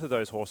here? Both of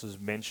those horses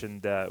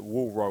mentioned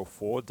will roll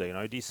forward.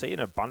 Dino, do you see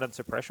an abundance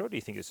of pressure, or do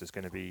you think it's just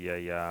going to be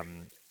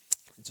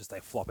just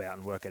they flop out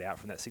and work it out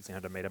from that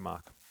 1,600 metre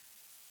mark?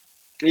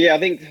 Yeah, I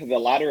think the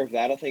latter of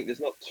that. I think there's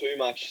not too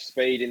much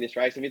speed in this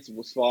race.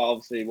 Invincible Spy,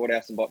 obviously,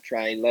 Waterhouse and Bot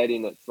Train led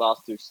in its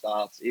last 2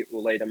 starts. It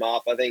will lead them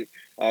up. I think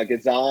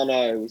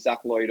Gazzano, with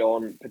Zach Lloyd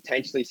on,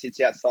 potentially sits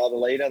outside the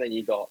leader. Then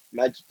you've got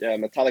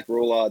Metallic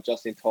Ruler,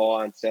 Justin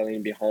Ty, and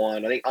Selling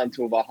behind. I think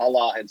Until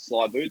Valhalla and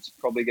Sly Boots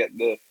probably get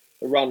the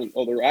run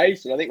of the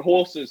race. And I think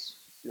horses,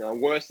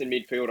 worse than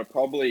midfield, are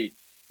probably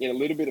in a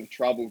little bit of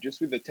trouble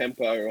just with the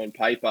tempo on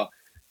paper.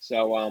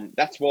 So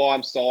that's why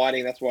I'm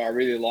siding. That's why I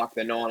really like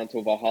the 9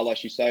 Until Valhalla.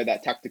 She showed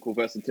that tactical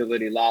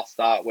versatility last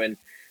start when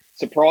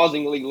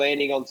surprisingly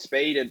landing on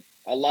speed. And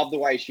I love the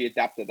way she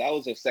adapted. That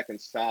was her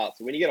second start.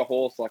 So when you get a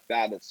horse like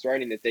that that's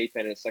thrown in the deep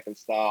end in a second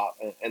start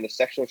and the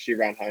sectional she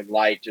ran home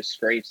late just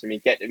screams to me,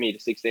 get to me to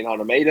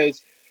 1,600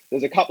 metres.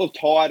 There's a couple of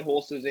tired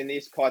horses in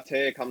this.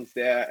 Kaiter comes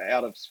there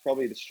out of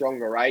probably the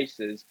stronger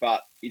races,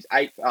 but he's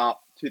 8th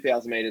up,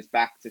 2,000 metres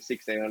back to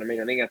 1,600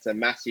 metres. I think that's a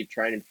massive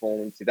training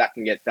performance if that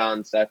can get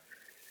done. So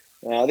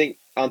I think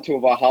Until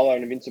Valhalla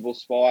and Invincible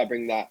Spy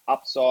bring that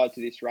upside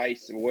to this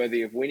race and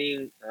worthy of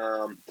winning.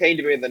 Keen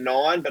to be the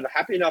 9, but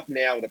happy enough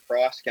now with the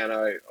price,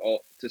 Gano,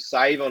 to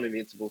save on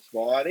Invincible Spy.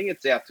 I think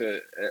it's out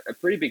to a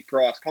pretty big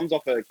price. Comes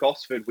off a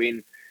Gosford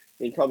win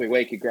in probably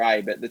week of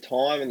grey, but the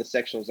time and the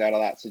sectionals out of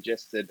that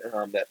suggested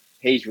that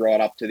he's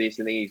right up to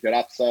this. I think he's got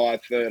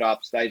upside, 3rd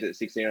up, stays at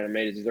 1,600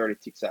 metres. He's already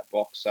ticks that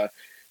box. So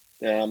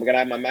I'm going to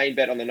have my main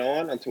bet on the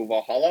 9 Until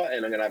Valhalla,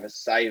 and I'm going to have a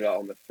saver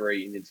on the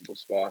 3 Invincible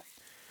Spy.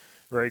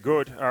 Very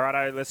good. All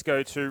right, let's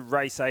go to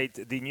race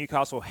 8, the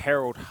Newcastle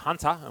Herald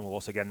Hunter, and we'll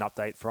also get an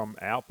update from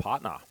our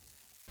partner.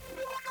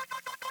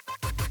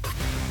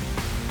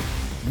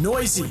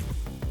 Noisy,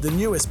 the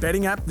newest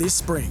betting app this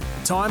spring.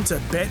 Time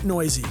to bet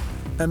noisy.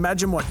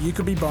 Imagine what you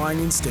could be buying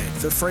instead.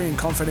 For free and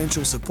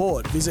confidential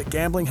support, visit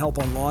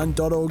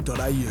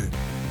gamblinghelponline.org.au.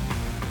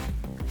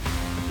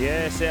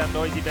 Yes, our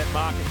noisy bet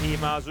market here.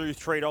 Marzu,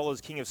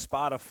 $3. King of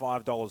Sparta,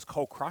 $5.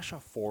 Coal Crusher,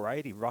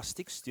 $4.80.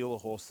 Rustic, Steel, a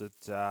horse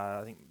that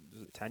I think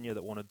was it Tanya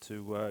that wanted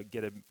to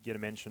get a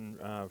mention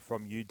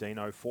from you,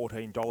 Dino.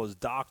 $14.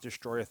 Dark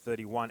Destroyer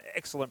 31.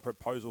 Excellent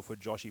proposal for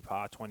Joshy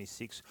Parr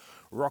 26.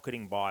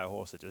 Rocketing by a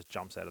horse that just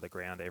jumps out of the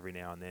ground every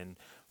now and then.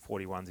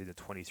 41's into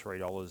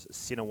 $23.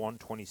 Cinnawon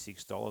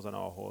 $26. I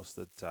know a horse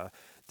that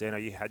Dino,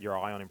 you had your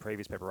eye on in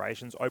previous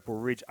preparations. Opal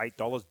Ridge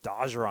 $8.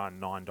 Dajaran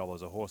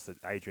 $9. A horse that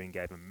Adrian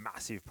gave a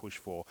massive push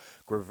for.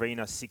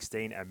 Gravina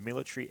 $16. A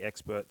Military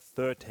Expert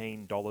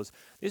 $13.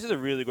 This is a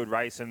really good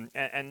race and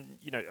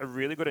you know, a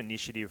really good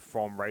initiative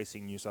from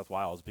Racing New South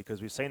Wales,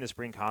 because we've seen the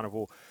Spring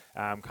Carnival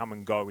come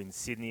and go in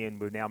Sydney, and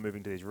we're now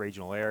moving to these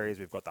regional areas.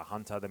 We've got the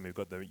Hunter, then we've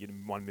got the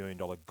 $1 million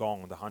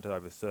Gong. The Hunter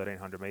over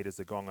 1,300 metres,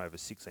 the Gong over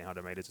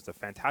 1,600 metres. It's a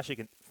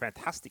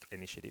fantastic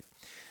initiative.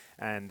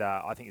 And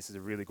I think this is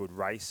a really good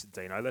race,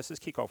 Dino. Let's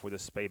just kick off with a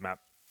speed map.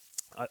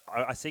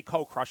 I see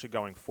Coal Crusher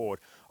going forward.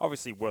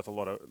 Obviously, worth a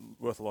lot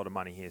of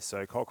money here.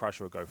 So Coal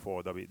Crusher will go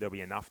forward. There'll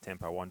be enough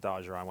tempo on.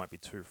 Dajaran won't be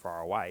too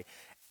far away.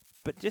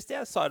 But just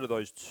outside of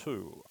those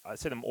two, I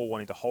see them all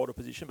wanting to hold a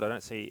position, but I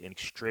don't see an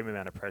extreme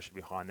amount of pressure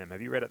behind them.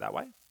 Have you read it that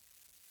way?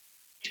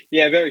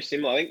 Yeah, very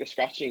similar. I think the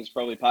scratching's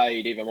probably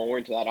paid even more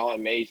into that.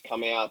 Iron Me's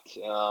come out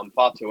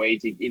far too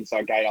easy.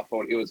 Inside gate, I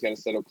thought it was going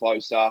to settle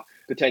closer.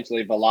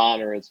 Potentially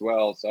Valana as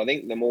well. So I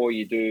think the more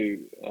you do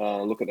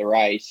look at the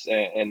race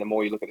and the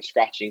more you look at the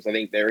scratchings, I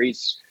think there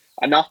is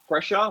enough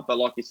pressure. But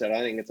like you said,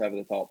 I think it's over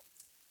the top.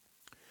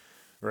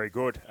 Very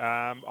good.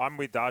 I'm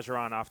with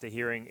Dajaran after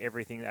hearing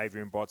everything that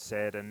Adrian Bott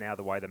said, and now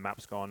the way the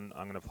map's gone,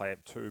 I'm going to play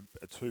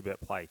a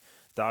two-bet play.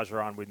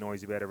 Dajaran with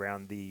Noisy Bet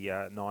around the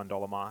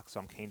 $9 mark,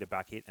 so I'm keen to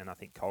back it, and I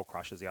think Coal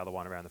Crusher is the other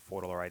one around the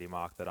 $4.80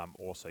 mark that I'm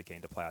also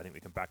keen to play. I think we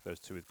can back those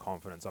two with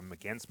confidence. I'm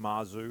against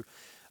Marzu.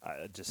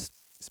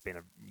 It's been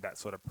that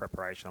sort of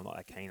preparation. I'm not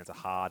that keen. It's a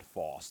hard,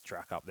 fast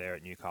track up there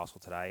at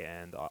Newcastle today,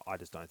 and I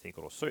just don't think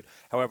it'll suit.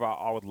 However,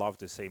 I would love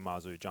to see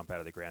Marzu jump out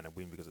of the ground and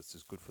win, because it's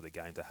just good for the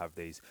game to have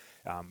these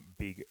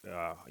big,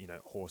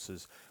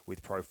 horses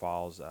with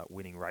profiles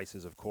winning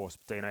races. Of course,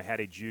 Dino, how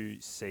did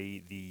you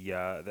see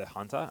the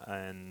Hunter,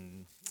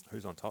 and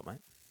who's on top, mate?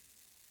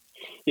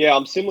 Yeah,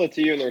 I'm similar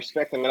to you in the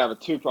respect I'm going to have a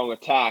two-prong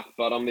attack,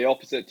 but I'm the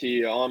opposite to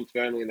you. I'm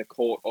firmly in the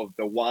court of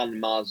the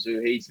one,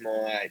 Marzu. He's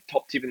my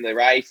top tip in the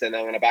race, and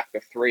I'm going to back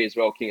the 3 as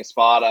well, King of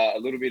Sparta. A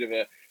little bit of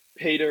a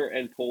Peter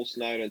and Paul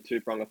Snowden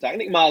two-prong attack. I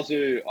think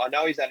Marzu, I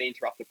know he's had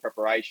interrupted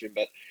preparation,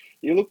 but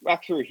you look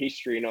back through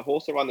history, and a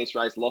horse that won this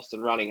race, Lost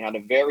and Running, had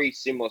a very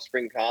similar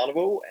Spring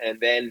Carnival, and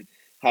then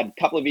had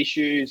a couple of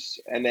issues,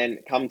 and then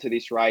come to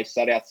this race,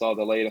 sat outside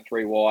the leader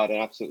 3 wide,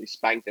 and absolutely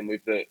spanked them with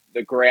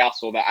the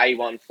grouse or the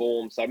A1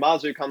 form. So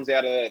Marzu comes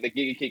out of the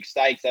Giga Kick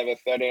Stakes over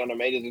 1,300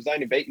 metres. He's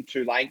only beaten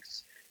 2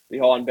 lengths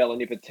behind Bella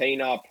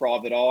Nipotina,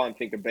 Private Eye, and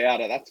Think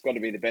About It. That's got to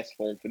be the best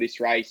form for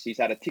this race. He's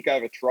had a tick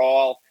over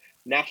trial.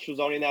 Nash was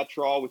on in that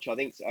trial, which I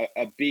think is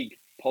a big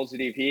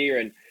positive here.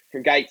 And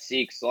from gate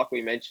 6, like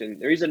we mentioned,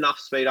 there is enough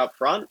speed up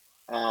front.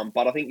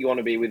 But I think you want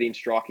to be within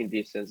striking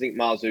distance. I think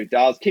Marzu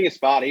does. King of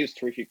Sparta, he was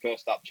terrific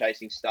first up,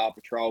 chasing Star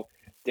Patrol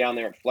down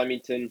there at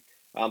Flemington.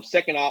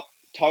 Second up,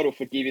 Total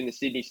Forgive in the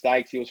Sydney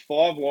Stakes. He was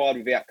 5 wide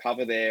without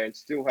cover there and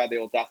still had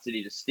the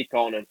audacity to stick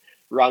on and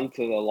run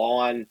to the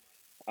line.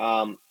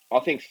 I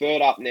think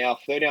third up now,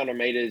 1,300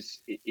 metres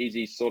is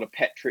his sort of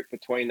pet trip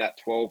between that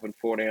 12 and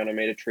 1,400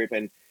 metre trip.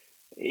 And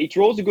he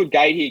draws a good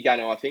gate here,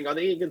 Gannon, I think. I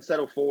think he can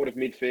settle forward of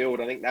midfield.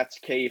 I think that's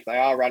key. If they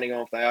are running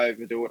off, they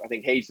overdo it. I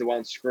think he's the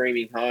one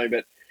screaming home.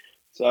 But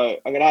so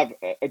I'm going to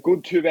have a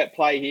good 2-bet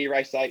play here.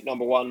 Race 8,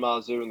 number 1,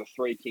 Marzu, and the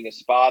 3, King of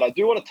Sparta. I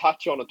do want to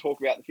touch on and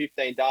talk about the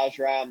 15,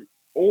 Dajaran.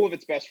 All of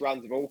its best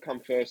runs have all come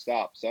first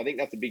up. So I think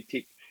that's a big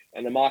tick.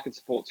 And the market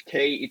support's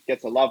key. It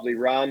gets a lovely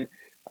run.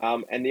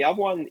 And the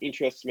other one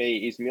interests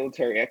me is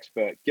Military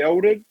Expert.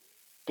 Gelded,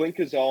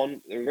 blinkers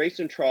on. The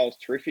recent trial's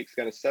terrific. It's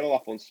going to settle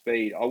up on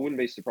speed. I wouldn't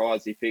be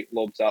surprised if it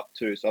lobs up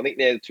too. So I think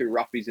they're the 2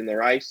 roughies in the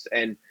race.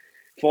 And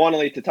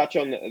finally, to touch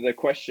on the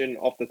question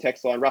off the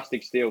text line,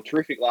 Rustic Steel,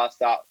 terrific last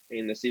start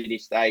in the Sydney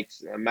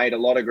Stakes. Made a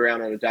lot of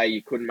ground on a day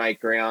you couldn't make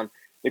ground.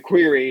 The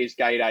query is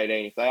gate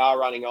 18. If they are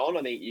running on,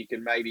 I think you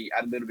can maybe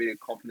add a little bit of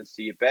confidence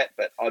to your bet,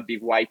 but I'd be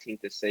waiting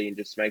to see and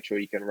just make sure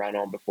you can run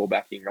on before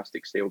backing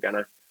Rustic Steel,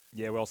 Gannon.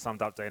 Yeah, well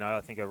summed up, Dino.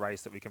 I think a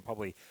race that we can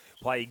probably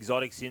play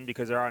exotics in,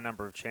 because there are a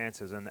number of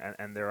chances, and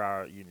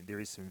there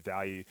is some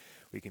value.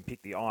 We can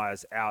pick the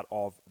eyes out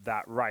of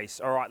that race.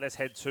 All right, let's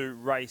head to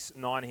race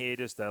 9 here.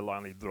 Just a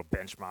lonely little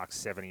benchmark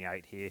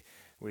 78 here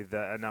with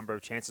a number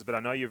of chances. But I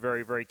know you're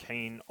very, very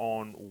keen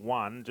on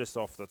one. Just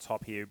off the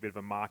top here, a bit of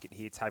a market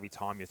here. Tabby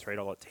Time, your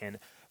 $3.10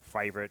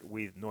 favourite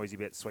with Noisy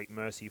Bet, Sweet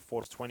Mercy,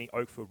 $4.20.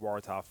 Oakfield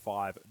Waratah,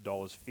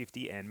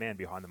 $5.50. And Man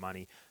Behind the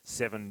Money,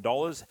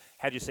 $7.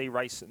 How'd you see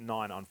race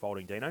 9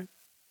 unfolding, Dino?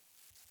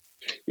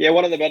 Yeah,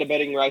 one of the better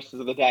betting races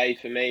of the day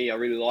for me. I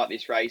really like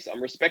this race.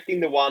 I'm respecting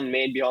the one,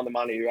 Man Behind the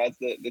Money, who has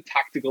the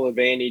tactical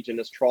advantage and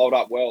has trialled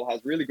up well, has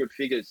really good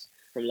figures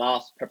from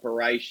last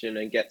preparation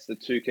and gets the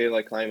 2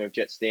 kilo claim of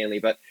Jet Stanley.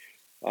 But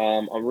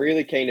I'm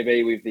really keen to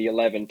be with the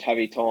 11,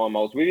 Tabby Time. I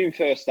was with him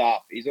first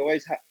up. He's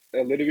always had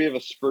a little bit of a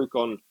spruik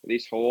on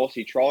this horse.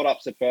 He trialled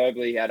up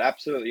superbly. He had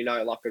absolutely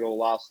no luck at all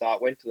last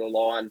start. Went to the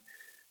line.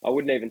 I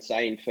wouldn't even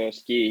say in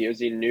first gear. He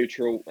was in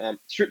neutral.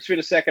 Strips for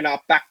the second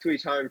up, back to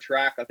his home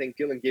track. I think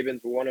Dylan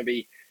Gibbons will want to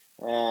be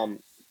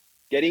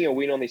getting a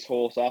win on this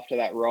horse after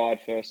that ride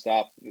first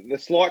up. The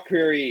slight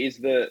query is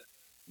the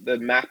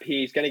map here.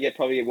 He's going to get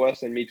probably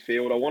worse than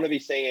midfield. I want to be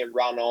seeing him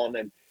run on,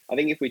 and I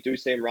think if we do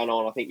see him run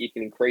on, I think you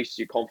can increase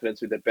your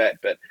confidence with the bet.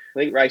 But I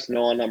think race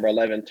 9, number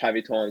 11,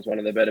 Tavi Time is one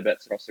of the better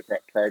bets across the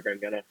program,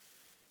 Gannon.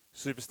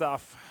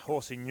 Superstuff,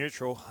 horse in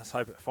neutral. Let's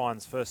hope it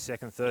finds first,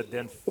 second, third,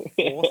 then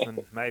fourth,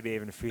 and maybe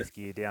even fifth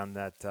gear down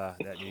that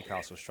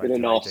Newcastle straight to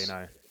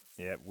Dino.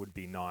 Yeah, it would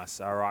be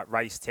nice. All right,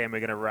 race 10, we're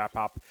going to wrap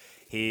up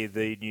here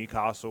the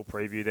Newcastle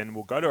preview. Then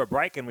we'll go to a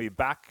break and we'll be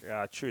back,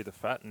 chew the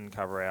fat and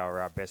cover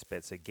our best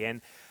bets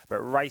again. But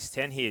race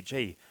 10 here,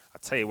 gee, I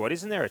tell you what,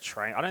 isn't there a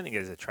train? I don't think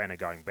there's a trainer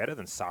going better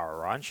than Sarah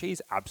Ryan.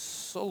 She's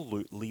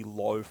absolutely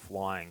low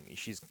flying.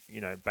 She's,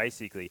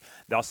 basically,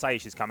 they'll say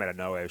she's come out of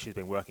nowhere. She's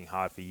been working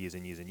hard for years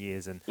and years and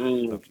years. And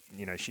look,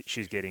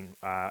 she's getting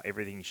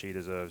everything she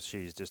deserves.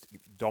 She's just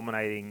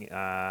dominating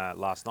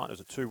last night. There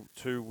was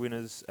two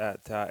winners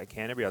at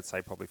Canterbury. I'd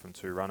say probably from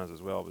 2 runners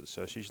as well. But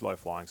so she's low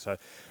flying. So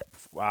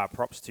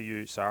props to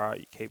you, Sarah.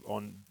 You keep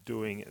on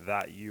doing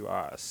that. You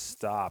are a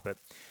star. But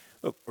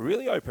look, a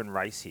really open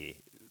race here.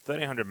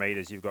 1,300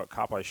 metres, you've got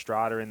Capo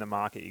Strata in the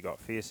market, you've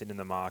got Fearson in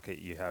the market,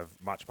 you have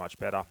much, much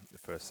better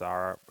for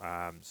Sarah.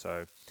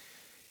 So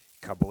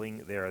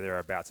Kabling there or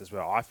thereabouts as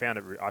well. I found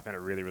it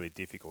really, really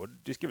difficult.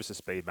 Just give us a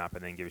speed map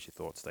and then give us your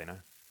thoughts, Dino.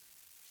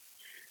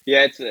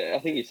 Yeah, I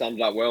think you summed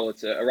it up well.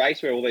 It's a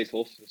race where all these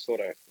horses have sort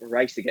of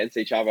raced against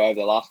each other over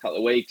the last couple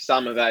of weeks.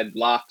 Some have had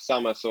luck,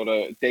 some are sort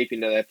of deep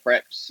into their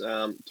preps.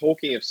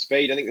 Talking of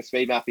speed, I think the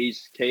speed map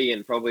is key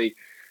and probably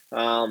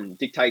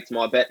dictates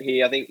my bet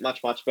here. I think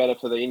much better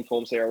for the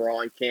informed Sarah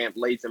Ryan camp.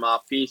 Leads them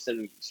up.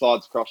 Pearson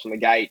slides across from the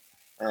gate,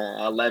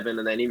 11,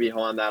 and then in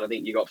behind that, I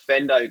think you got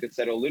Fender who could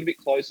settle a little bit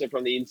closer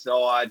from the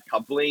inside.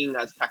 Kabling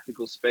has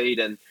tactical speed,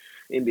 and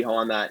in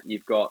behind that,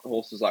 you've got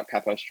horses like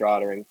Capo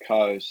Strata and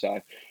Co. So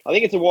I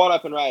think it's a wide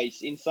open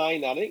race. In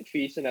saying that, I think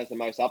Fearson has the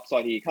most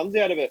upside here. Comes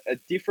out of a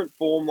different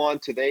form line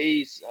to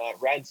these.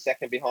 Ran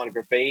second behind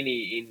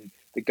Grabini in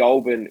the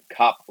Goulburn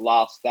Cup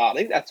last start. I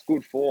think that's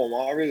good form.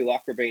 I really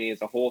like Grabini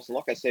as a horse. And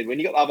like I said, when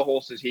you got other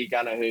horses here,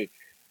 Gunner, who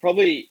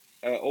probably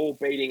are all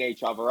beating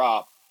each other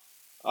up,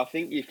 I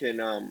think you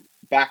can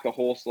back a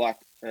horse like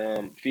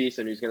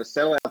Fearson, who's going to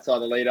settle outside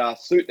the leader,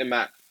 suit the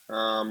map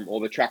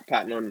or the track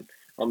pattern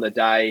on the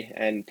day,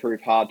 and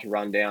prove hard to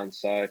run down.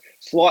 So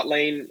slight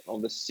lean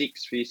of the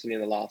 6 Fearson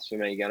in the last for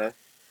me, Gunner.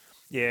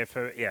 Yeah,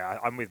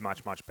 I'm with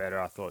much better.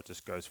 I thought it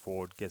just goes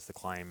forward, gets the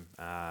claim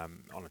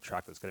on a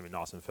track that's going to be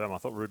nice and firm. I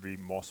thought Ruby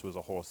Moss was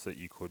a horse that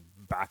you could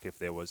back if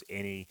there was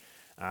any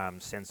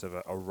sense of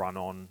a run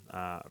on,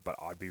 but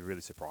I'd be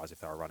really surprised if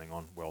they were running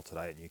on well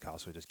today at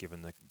Newcastle, just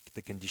given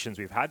the conditions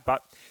we've had.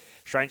 But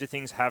stranger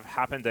things have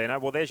happened, Dino.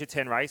 Well, there's your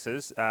 10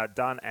 races,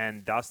 done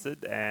and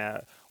dusted.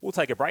 We'll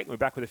take a break and we're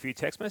back with a few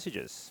text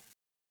messages.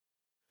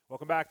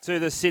 Welcome back to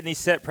the Sydney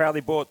Set,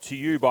 proudly brought to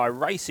you by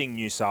Racing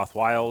New South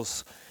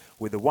Wales,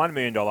 with the $1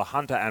 million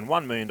Hunter and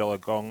 $1 million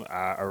Gong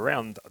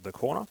around the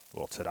corner,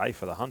 well, today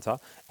for the Hunter.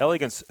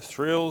 Elegance,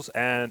 Thrills,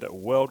 and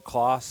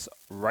world-class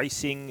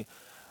racing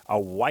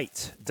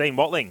await. Dean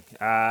Watling,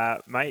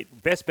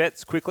 mate, best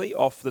bets quickly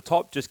off the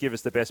top. Just give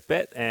us the best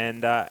bet.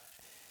 And,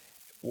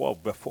 well,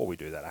 before we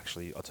do that,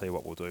 actually, I'll tell you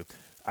what we'll do.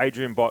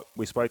 Adrian Bott,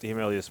 we spoke to him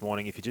earlier this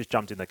morning. If you just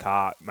jumped in the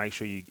car, make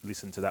sure you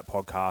listen to that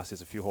podcast.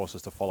 There's a few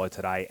horses to follow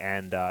today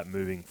and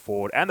moving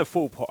forward. And the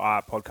full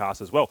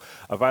podcast as well.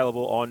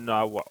 Available on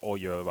all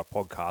your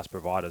podcast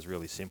providers.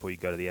 Really simple. You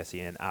can go to the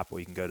SEN app or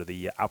you can go to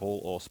the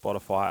Apple or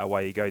Spotify.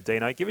 Away you go,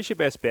 Dino. Give us your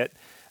best bet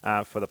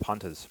for the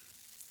punters.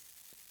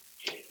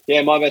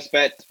 Yeah, my best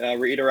bet,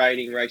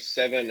 reiterating race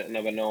 7,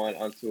 number 9,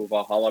 Until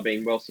Valhalla,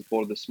 being well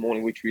supported this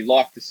morning, which we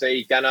like to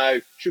see.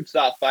 Gano should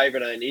start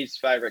favourite and is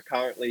favourite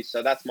currently,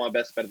 so that's my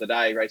best bet of the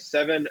day. Race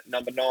 7,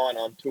 number 9,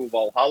 Until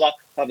Valhalla.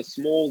 Have a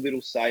small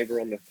little saver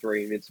on the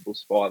 3, Invincible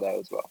Spy, though,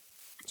 as well.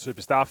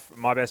 Super stuff.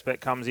 My best bet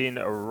comes in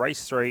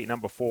race 3,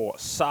 number 4,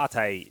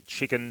 Satay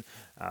Chicken.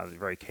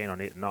 Very keen on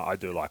it. No, I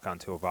do like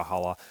Until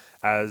Valhalla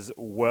as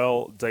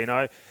well,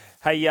 Dino.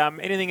 Hey,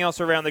 anything else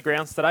around the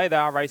grounds today? They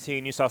are racing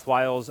in New South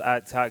Wales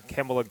at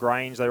Kembla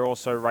Grange. They're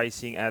also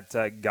racing at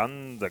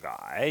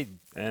Gundagai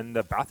and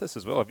Bathurst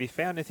as well. Have you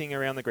found anything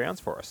around the grounds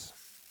for us?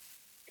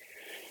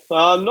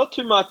 Not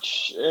too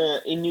much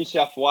in New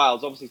South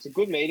Wales. Obviously, it's a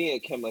good meeting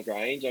at Kembla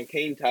Grange. I'm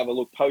keen to have a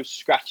look post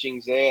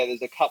scratchings there.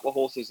 There's a couple of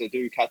horses that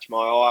do catch my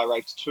eye.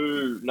 Race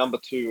 2, number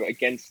 2,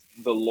 Against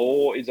the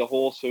Law, is a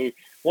horse who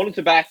wanted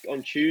to back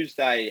on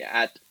Tuesday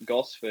at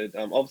Gosford.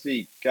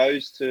 Obviously,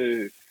 goes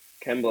to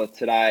Kembla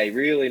today.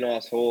 Really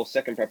nice horse.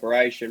 Second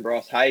preparation.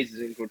 Bryce Hayes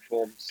is in good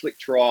form. Slick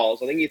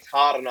trials. I think it's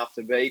hard enough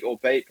to beat, or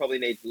beat. Probably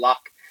needs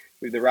luck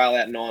with the rail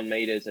out 9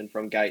 metres and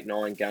from gate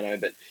 9, Gunno.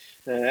 But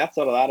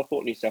outside of that, I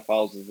thought New South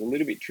Wales was a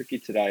little bit tricky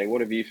today.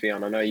 What have you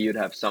found? I know you'd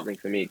have something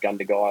for me at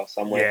Gundagai or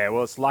somewhere. Yeah,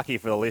 well, it's lucky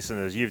for the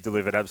listeners. You've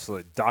delivered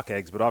absolute duck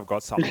eggs, but I've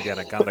got something down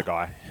at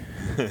Gundagai.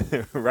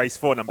 Race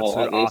 4, number 2,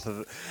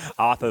 like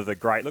Arthur the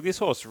Great. Look, this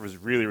horse was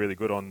really, really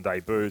good on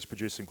debuts,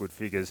 producing good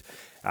figures.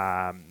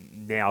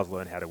 Now's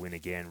learned how to win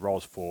again.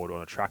 Rolls forward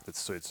on a track that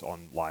suits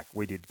on, like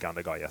we did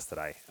Gundagai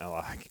yesterday.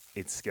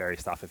 It's scary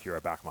stuff if you're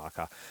a back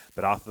marker.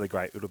 But Arthur the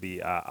Great, it'll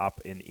be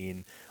up and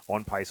in.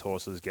 On pace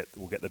horses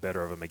will get the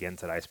better of them again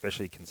today,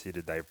 especially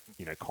considered they've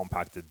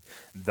compacted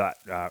that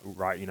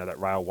that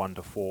rail 1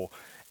 to 4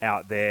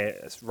 out there.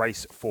 It's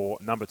race 4,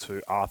 number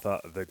 2, Arthur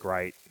the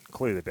Great.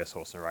 Clearly the best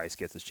horse in the race,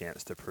 gets a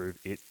chance to prove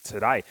it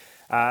today.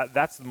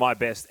 That's my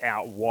best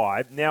out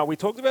wide. Now, we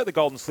talked about the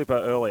Golden Slipper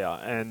earlier,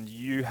 and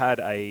you had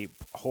a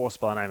horse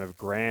by the name of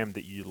Graham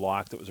that you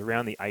liked. It was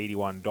around the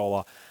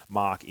 $81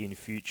 mark in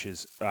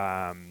futures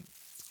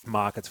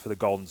markets for the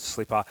Golden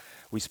Slipper.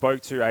 We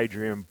spoke to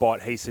Adrian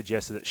Bott. He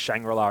suggested that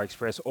Shangri-La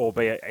Express,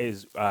 albeit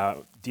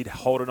did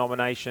hold a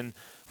nomination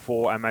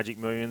for our Magic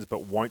Millions,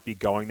 but won't be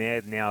going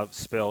there. Now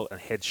spelled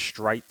and head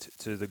straight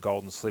to the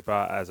Golden Slipper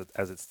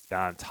as its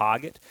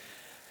target.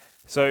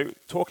 So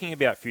talking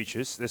about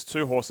futures, there's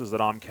 2 horses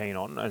that I'm keen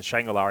on, and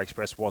Shangri-La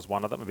Express was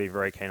one of them. I'd be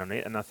very keen on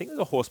it. And I think there's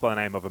a horse by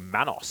the name of a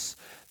Manos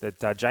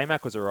that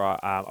J-Mac was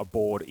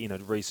aboard in a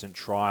recent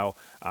trial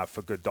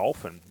for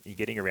Godolphin. You're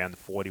getting around the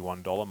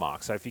 $41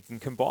 mark. So if you can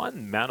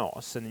combine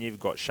Manos, and then you've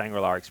got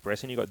Shangri-La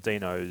Express, and you've got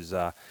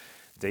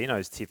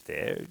Dino's tip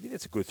there,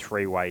 it's a good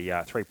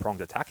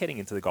three-pronged attack heading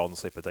into the Golden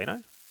Slipper,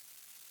 Dino.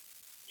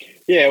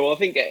 Yeah, well, I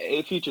think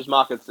the futures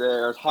markets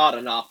are hard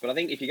enough, but I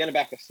think if you're going to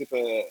back a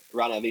slipper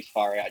runner this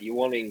far out, you're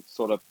wanting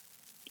sort of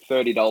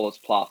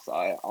 $30 plus.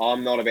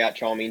 I'm not about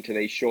chiming into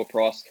these short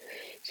price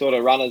sort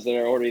of runners that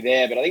are already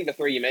there, but I think the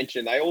 3 you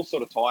mentioned, they all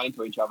sort of tie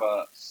into each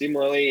other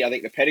similarly. I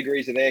think the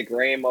pedigrees are there.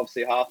 Graham,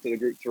 obviously, half to the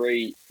Group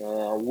 3,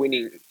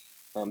 winning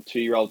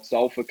 2-year-old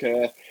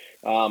Sulphur.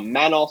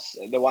 Manos,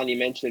 the one you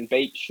mentioned,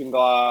 beat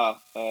Shangri-La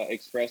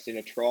Express in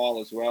a trial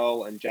as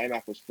well, and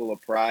J-Mac was full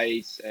of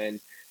praise,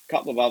 and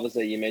couple of others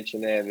that you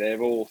mentioned there,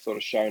 they've all sort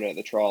of shown it at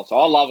the trial. So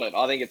I love it.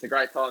 I think it's a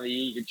great time of the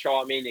year. You can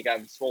chime in, you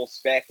go small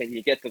spec, and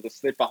you get to the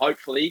slipper,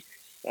 hopefully,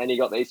 and you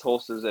got these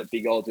horses at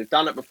big odds. We've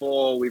done it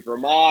before with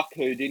Remark,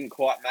 who didn't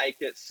quite make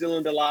it.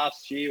 Cylinder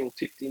last year, or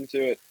tipped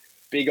into it.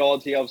 Big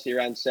odds. He obviously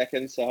ran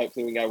second, so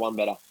hopefully we can go one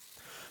better.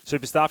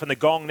 Superstar in the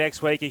Gong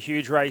next week, a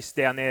huge race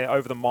down there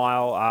over the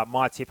mile.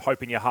 My tip,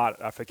 hope in your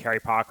heart for Kerry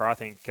Parker. I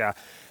think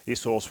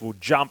this horse will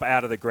jump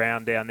out of the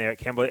ground down there at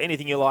Kembla.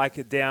 Anything you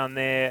like down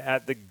there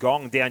at the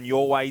Gong, down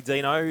your way,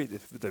 Dino?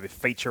 The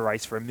feature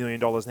race for $1 million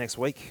next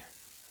week.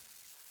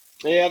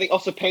 Yeah, I think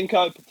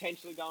Osipenko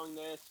potentially going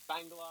there.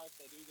 Spangler, if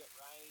they do get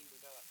rain, we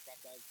know that track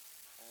does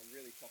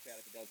really chop out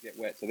if it does get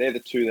wet. So they're the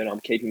 2 that I'm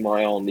keeping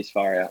my eye on this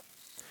far out.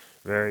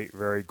 Very,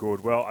 very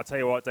good. Well, I tell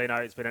you what, Dino,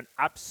 it's been an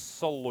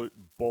absolute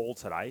ball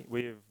today.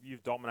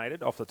 You've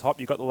dominated off the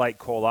top. You got the late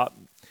call up.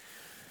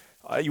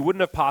 You wouldn't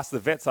have passed the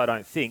vets, I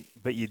don't think,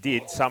 but you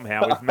did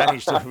somehow. We've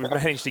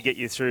managed to get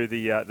you through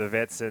the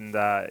vets, and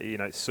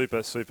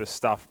super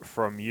stuff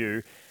from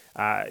you.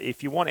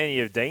 If you want any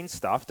of Dean's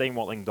stuff,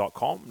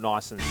 deanwatling.com,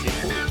 nice and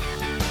simple.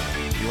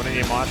 If you want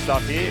any of my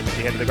stuff here, if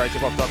you head to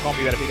thegreattipbox.com,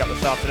 you've got to pick up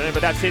this afternoon. But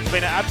that's it. It's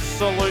been an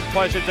absolute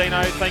pleasure,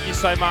 Dino. Thank you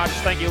so much.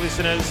 Thank you,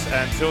 listeners.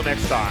 Until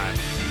next time.